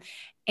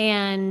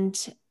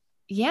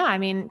 Yeah, I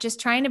mean, just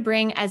trying to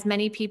bring as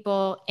many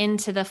people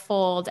into the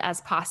fold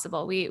as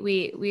possible.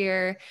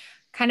 We're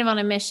kind of on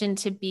a mission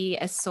to be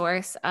a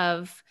source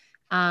of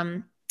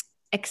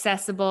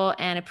accessible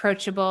and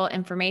approachable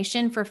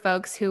information for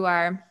folks who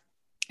are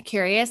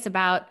curious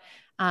about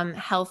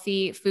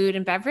healthy food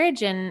and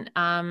beverage. And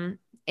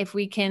if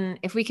we can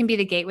be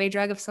the gateway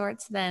drug of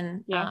sorts,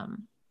 then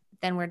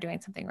we're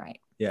doing something right.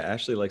 Yeah,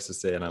 Ashleigh likes to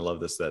say, and I love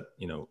this, that,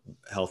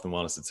 health and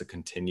wellness, it's a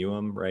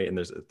continuum, right? And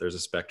there's a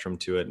spectrum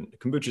to it. And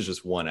kombucha is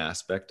just one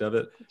aspect of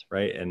it,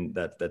 right? And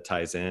that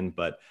ties in.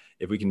 But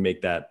if we can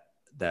make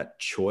that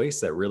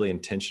choice, that really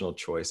intentional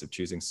choice of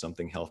choosing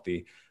something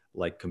healthy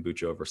like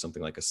kombucha over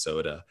something like a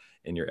soda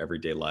in your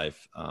everyday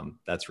life,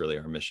 that's really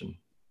our mission.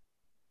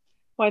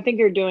 Well, I think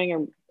you're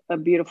doing a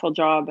beautiful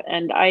job.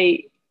 And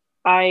I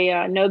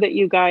know that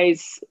you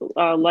guys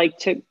like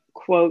to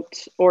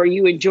quote, or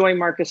you enjoy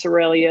Marcus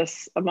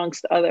Aurelius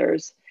amongst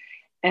others.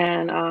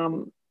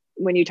 And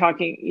when you're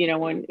talking,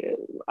 when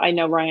I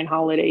know Ryan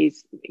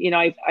Holiday's,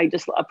 I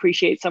just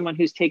appreciate someone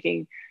who's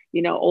taking,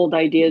 old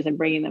ideas and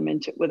bringing them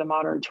into with a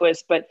modern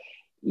twist. But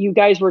you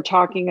guys were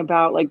talking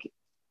about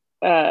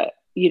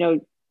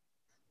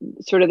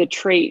sort of the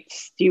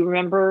traits. Do you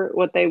remember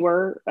what they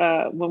were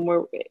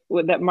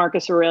that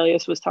Marcus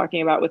Aurelius was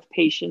talking about with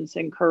patience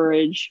and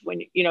courage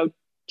when,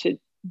 to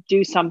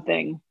do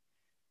something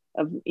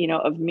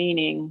of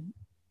meaning.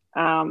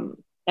 And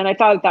I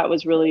thought that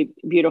was really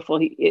beautiful.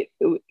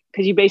 Because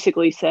you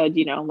basically said,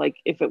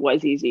 if it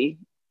was easy,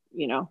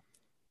 more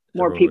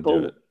everyone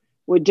people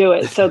would do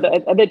it. So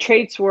the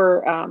traits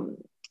were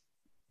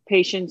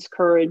patience,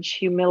 courage,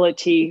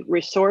 humility,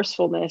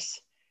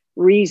 resourcefulness,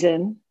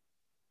 reason.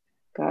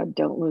 God,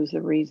 don't lose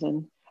the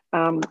reason.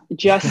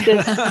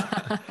 Justice,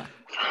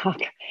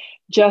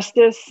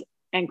 justice,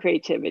 and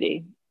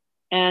creativity.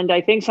 And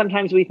I think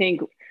sometimes we think,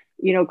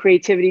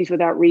 creativity is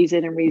without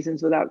reason and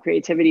reasons without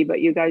creativity, but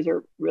you guys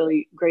are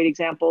really great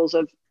examples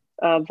of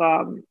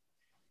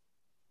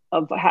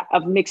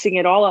mixing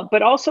it all up.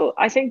 But also,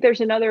 I think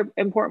there's another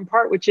important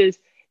part, which is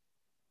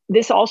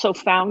this also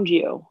found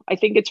you. I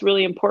think it's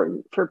really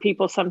important for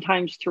people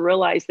sometimes to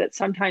realize that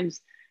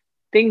sometimes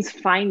things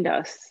find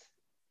us.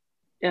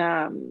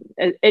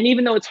 And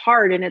even though it's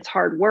hard and it's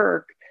hard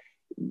work,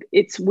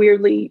 it's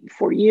weirdly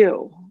for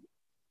you.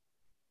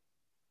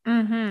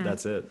 Mm-hmm.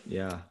 That's it.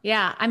 Yeah.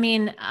 Yeah. I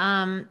mean,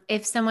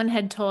 if someone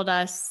had told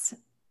us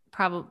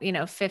probably,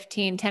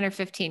 10 or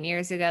 15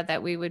 years ago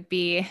that we would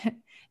be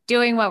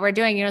doing what we're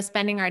doing,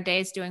 spending our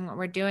days doing what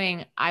we're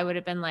doing, I would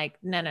have been like,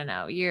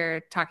 no, you're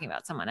talking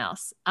about someone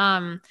else.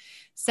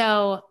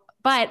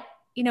 But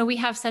we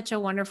have such a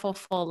wonderful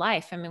full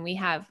life. I mean, we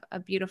have a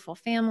beautiful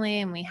family,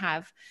 and we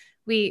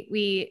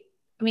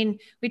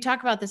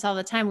talk about this all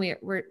the time.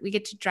 We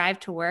get to drive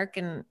to work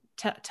and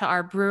to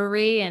our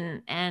brewery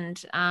and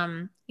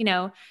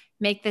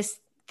make this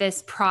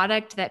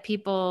product that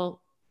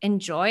people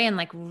enjoy and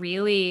like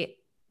really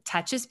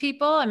touches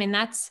people. I mean,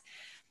 that's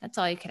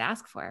all you could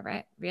ask for,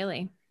 right?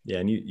 Really. Yeah.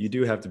 And you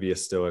do have to be a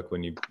stoic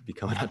when you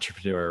become an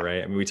entrepreneur,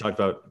 right? I mean, we talked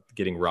about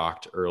getting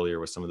rocked earlier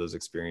with some of those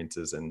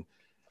experiences. And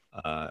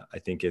I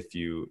think if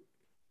you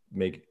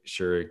make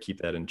sure to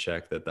keep that in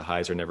check, that the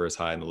highs are never as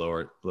high and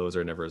the lows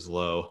are never as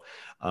low,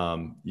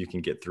 you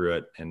can get through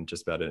it and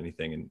just about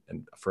anything.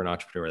 And for an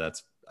entrepreneur,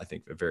 that's, I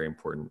think, a very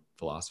important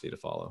philosophy to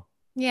follow.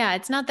 Yeah.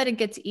 It's not that it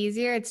gets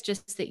easier. It's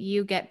just that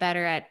you get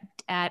better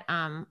at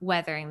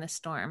weathering the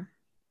storm.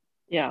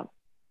 Yeah.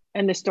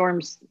 And the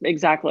storms.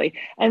 Exactly.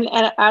 And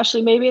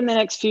Ashleigh, maybe in the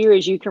next few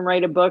years, you can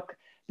write a book,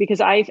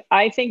 because I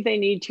think they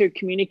need to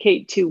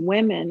communicate to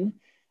women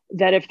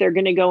that if they're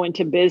going to go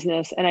into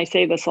business, and I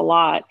say this a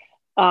lot,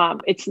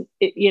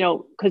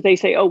 because they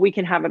say, oh, we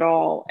can have it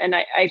all. And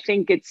I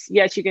think it's,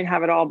 yes, you can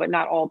have it all, but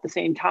not all at the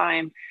same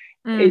time.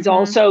 Mm-hmm. Is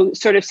also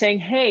sort of saying,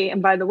 hey,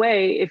 and by the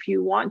way, if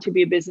you want to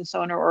be a business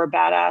owner or a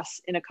badass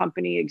in a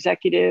company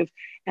executive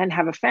and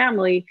have a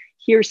family,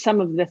 here's some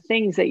of the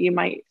things that you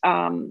might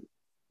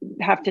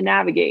have to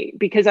navigate,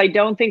 because I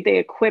don't think they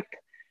equip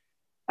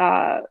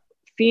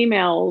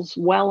females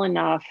well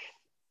enough.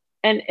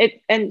 And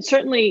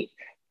certainly,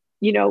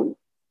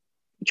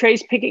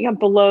 Trey's picking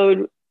up the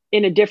load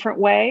in a different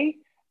way.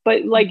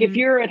 But like, mm-hmm. if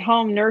you're at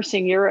home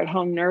nursing, you're at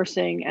home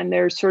nursing, and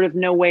there's sort of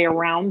no way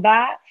around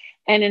that.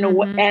 And in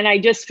mm-hmm. and I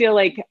just feel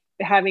like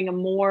having a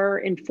more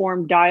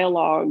informed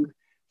dialogue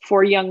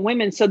for young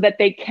women so that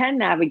they can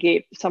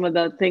navigate some of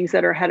the things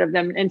that are ahead of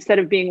them, instead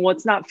of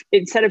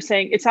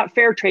saying it's not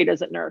fair Trey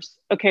doesn't nurse.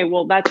 Okay,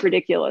 well, that's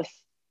ridiculous,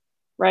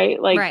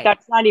 right? Like right.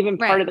 That's not even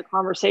part right. of the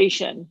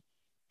conversation.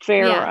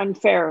 Fair or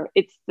unfair.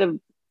 It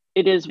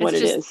is what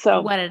it is.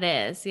 So what it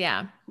is.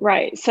 Yeah.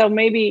 Right. So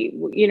maybe,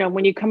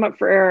 when you come up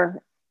for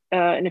air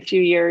in a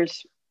few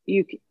years,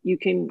 you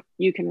can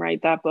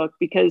write that book,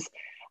 because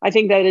I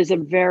think that is a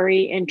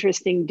very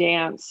interesting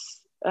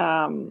dance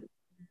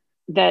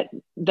that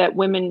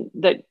women,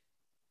 that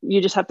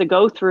you just have to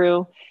go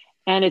through.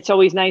 And it's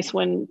always nice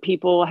when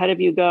people ahead of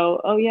you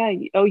go, oh yeah,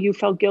 oh, you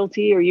felt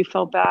guilty, or you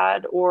felt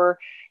bad, or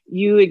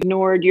you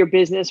ignored your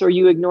business, or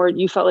you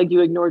felt like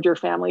you ignored your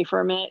family for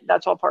a minute.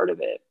 That's all part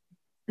of it.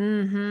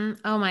 Mm-hmm.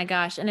 Oh my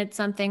gosh. And it's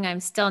something I'm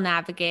still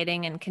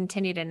navigating and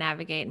continue to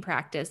navigate and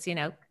practice,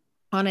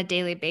 on a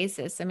daily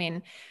basis. I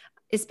mean,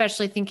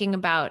 especially thinking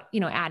about,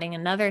 adding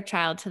another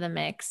child to the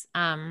mix.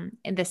 In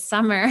this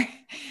summer,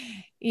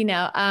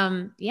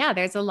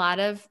 there's a lot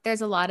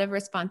of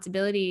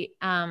responsibility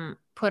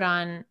put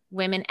on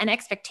women and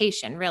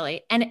expectation,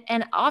 really.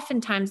 And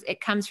oftentimes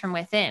it comes from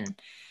within,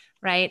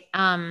 right?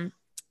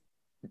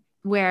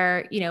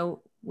 Where,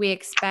 we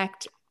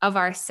expect of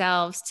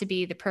ourselves to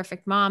be the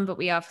perfect mom, but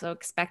we also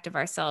expect of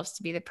ourselves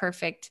to be the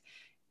perfect,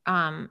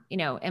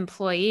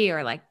 employee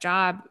or like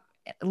job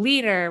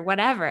leader,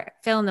 whatever,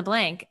 fill in the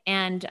blank.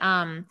 And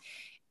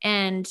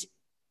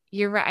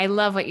you're right. I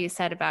love what you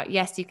said about,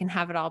 yes, you can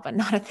have it all, but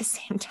not at the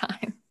same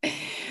time,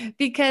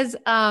 because,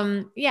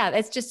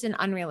 it's just an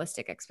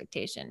unrealistic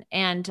expectation.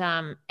 And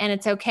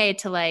it's okay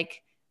to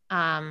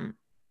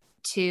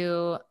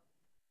to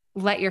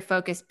let your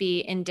focus be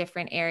in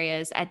different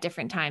areas at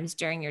different times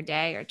during your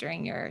day or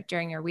during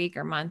your week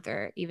or month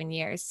or even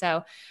years.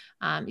 So,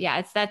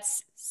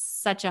 that's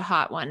such a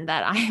hot one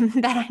that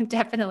I'm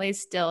definitely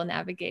still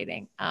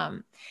navigating,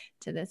 to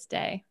this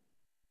day.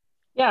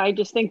 Yeah, I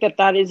just think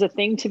that is a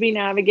thing to be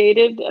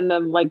navigated. And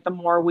then the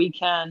more we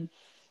can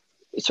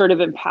sort of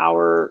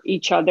empower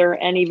each other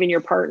and even your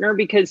partner,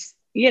 because,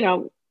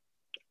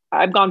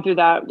 I've gone through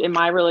that in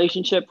my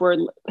relationship where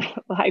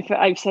I've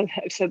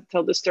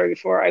told this story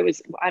before. I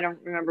don't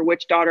remember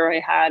which daughter I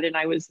had, and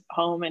I was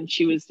home and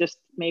she was just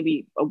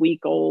maybe a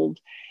week old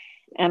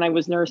and I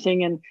was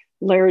nursing, and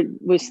Larry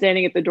was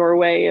standing at the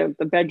doorway of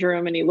the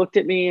bedroom and he looked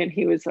at me and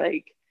he was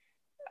like,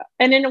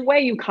 and in a way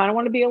you kind of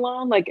want to be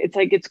alone.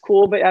 It's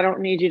cool, but I don't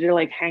need you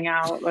to hang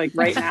out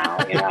right now,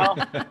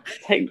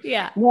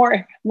 It's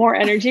more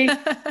energy.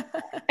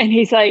 And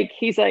he's like,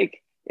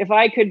 if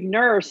I could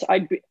nurse,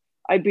 I'd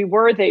be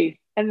worthy.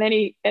 And then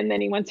he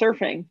went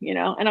surfing,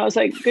 and I was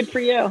like, good for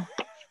you.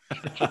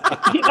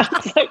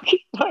 It's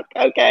like,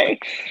 okay.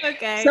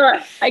 So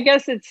I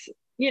guess it's,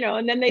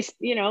 and then they,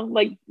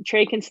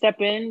 Trey can step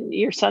in.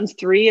 Your son's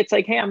 3. It's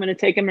like, hey, I'm going to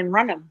take him and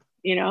run him,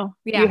 You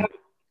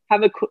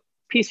have a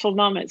peaceful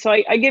moment. So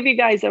I give you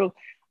guys a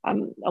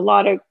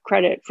lot of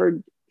credit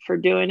for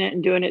doing it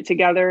and doing it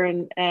together.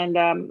 And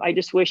I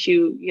just wish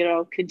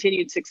you,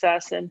 continued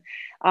success. And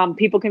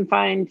people can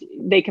buy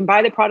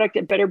the product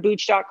at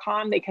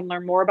betterbooch.com. They can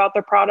learn more about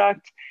the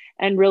product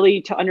and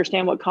really to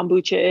understand what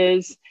kombucha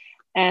is.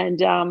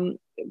 And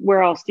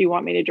where else do you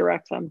want me to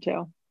direct them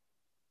to?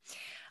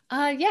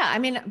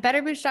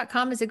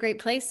 Betterbooch.com is a great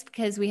place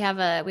because we have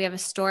a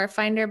store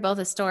finder, both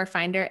a store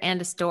finder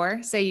and a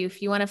store. So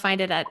if you want to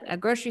find it at a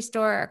grocery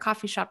store or a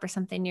coffee shop or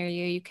something near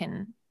you, you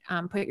can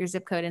put your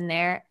zip code in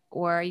there,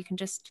 or you can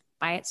just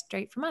buy it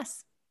straight from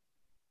us.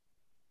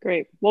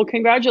 Great. Well,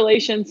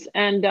 congratulations.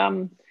 And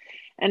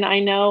I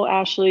know,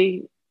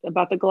 Ashleigh,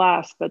 about the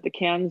glass, but the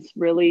cans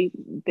really,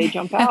 they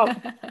jump out.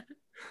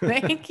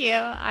 Thank you.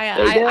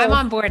 I'm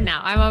on board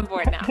now.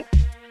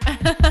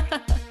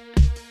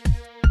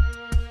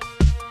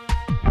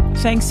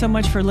 Thanks so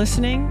much for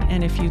listening.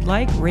 And if you'd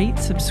like, rate,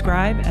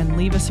 subscribe, and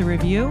leave us a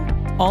review.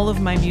 All of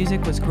my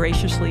music was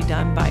graciously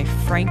done by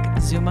Frank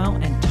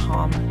Zumo and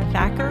Tom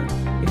Thacker.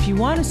 If you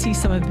want to see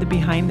some of the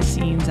behind the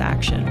scenes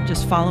action,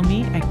 just follow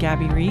me at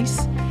Gabby Reese.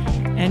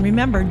 And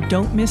remember,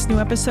 don't miss new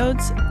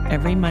episodes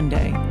every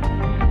Monday.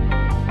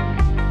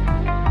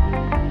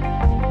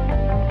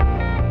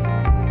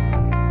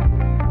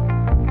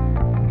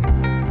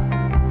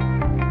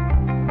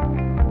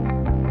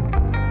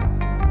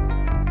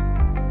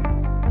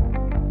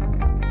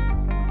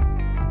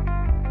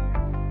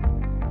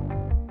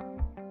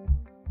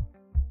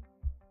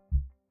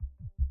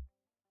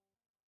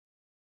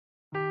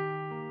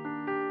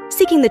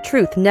 Seeking the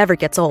truth never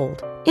gets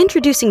old.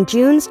 Introducing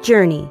June's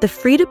Journey, the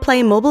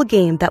free-to-play mobile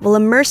game that will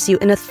immerse you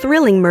in a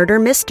thrilling murder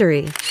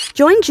mystery.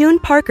 Join June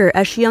Parker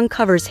as she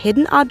uncovers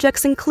hidden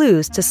objects and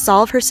clues to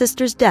solve her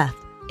sister's death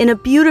in a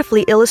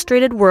beautifully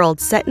illustrated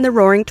world set in the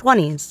Roaring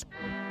 '20s.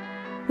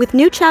 With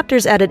new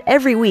chapters added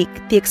every week,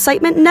 the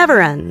excitement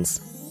never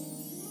ends.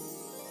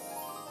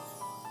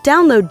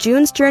 Download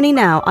June's Journey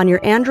now on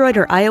your Android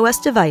or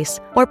iOS device,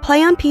 or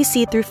play on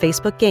PC through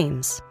Facebook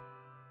Games.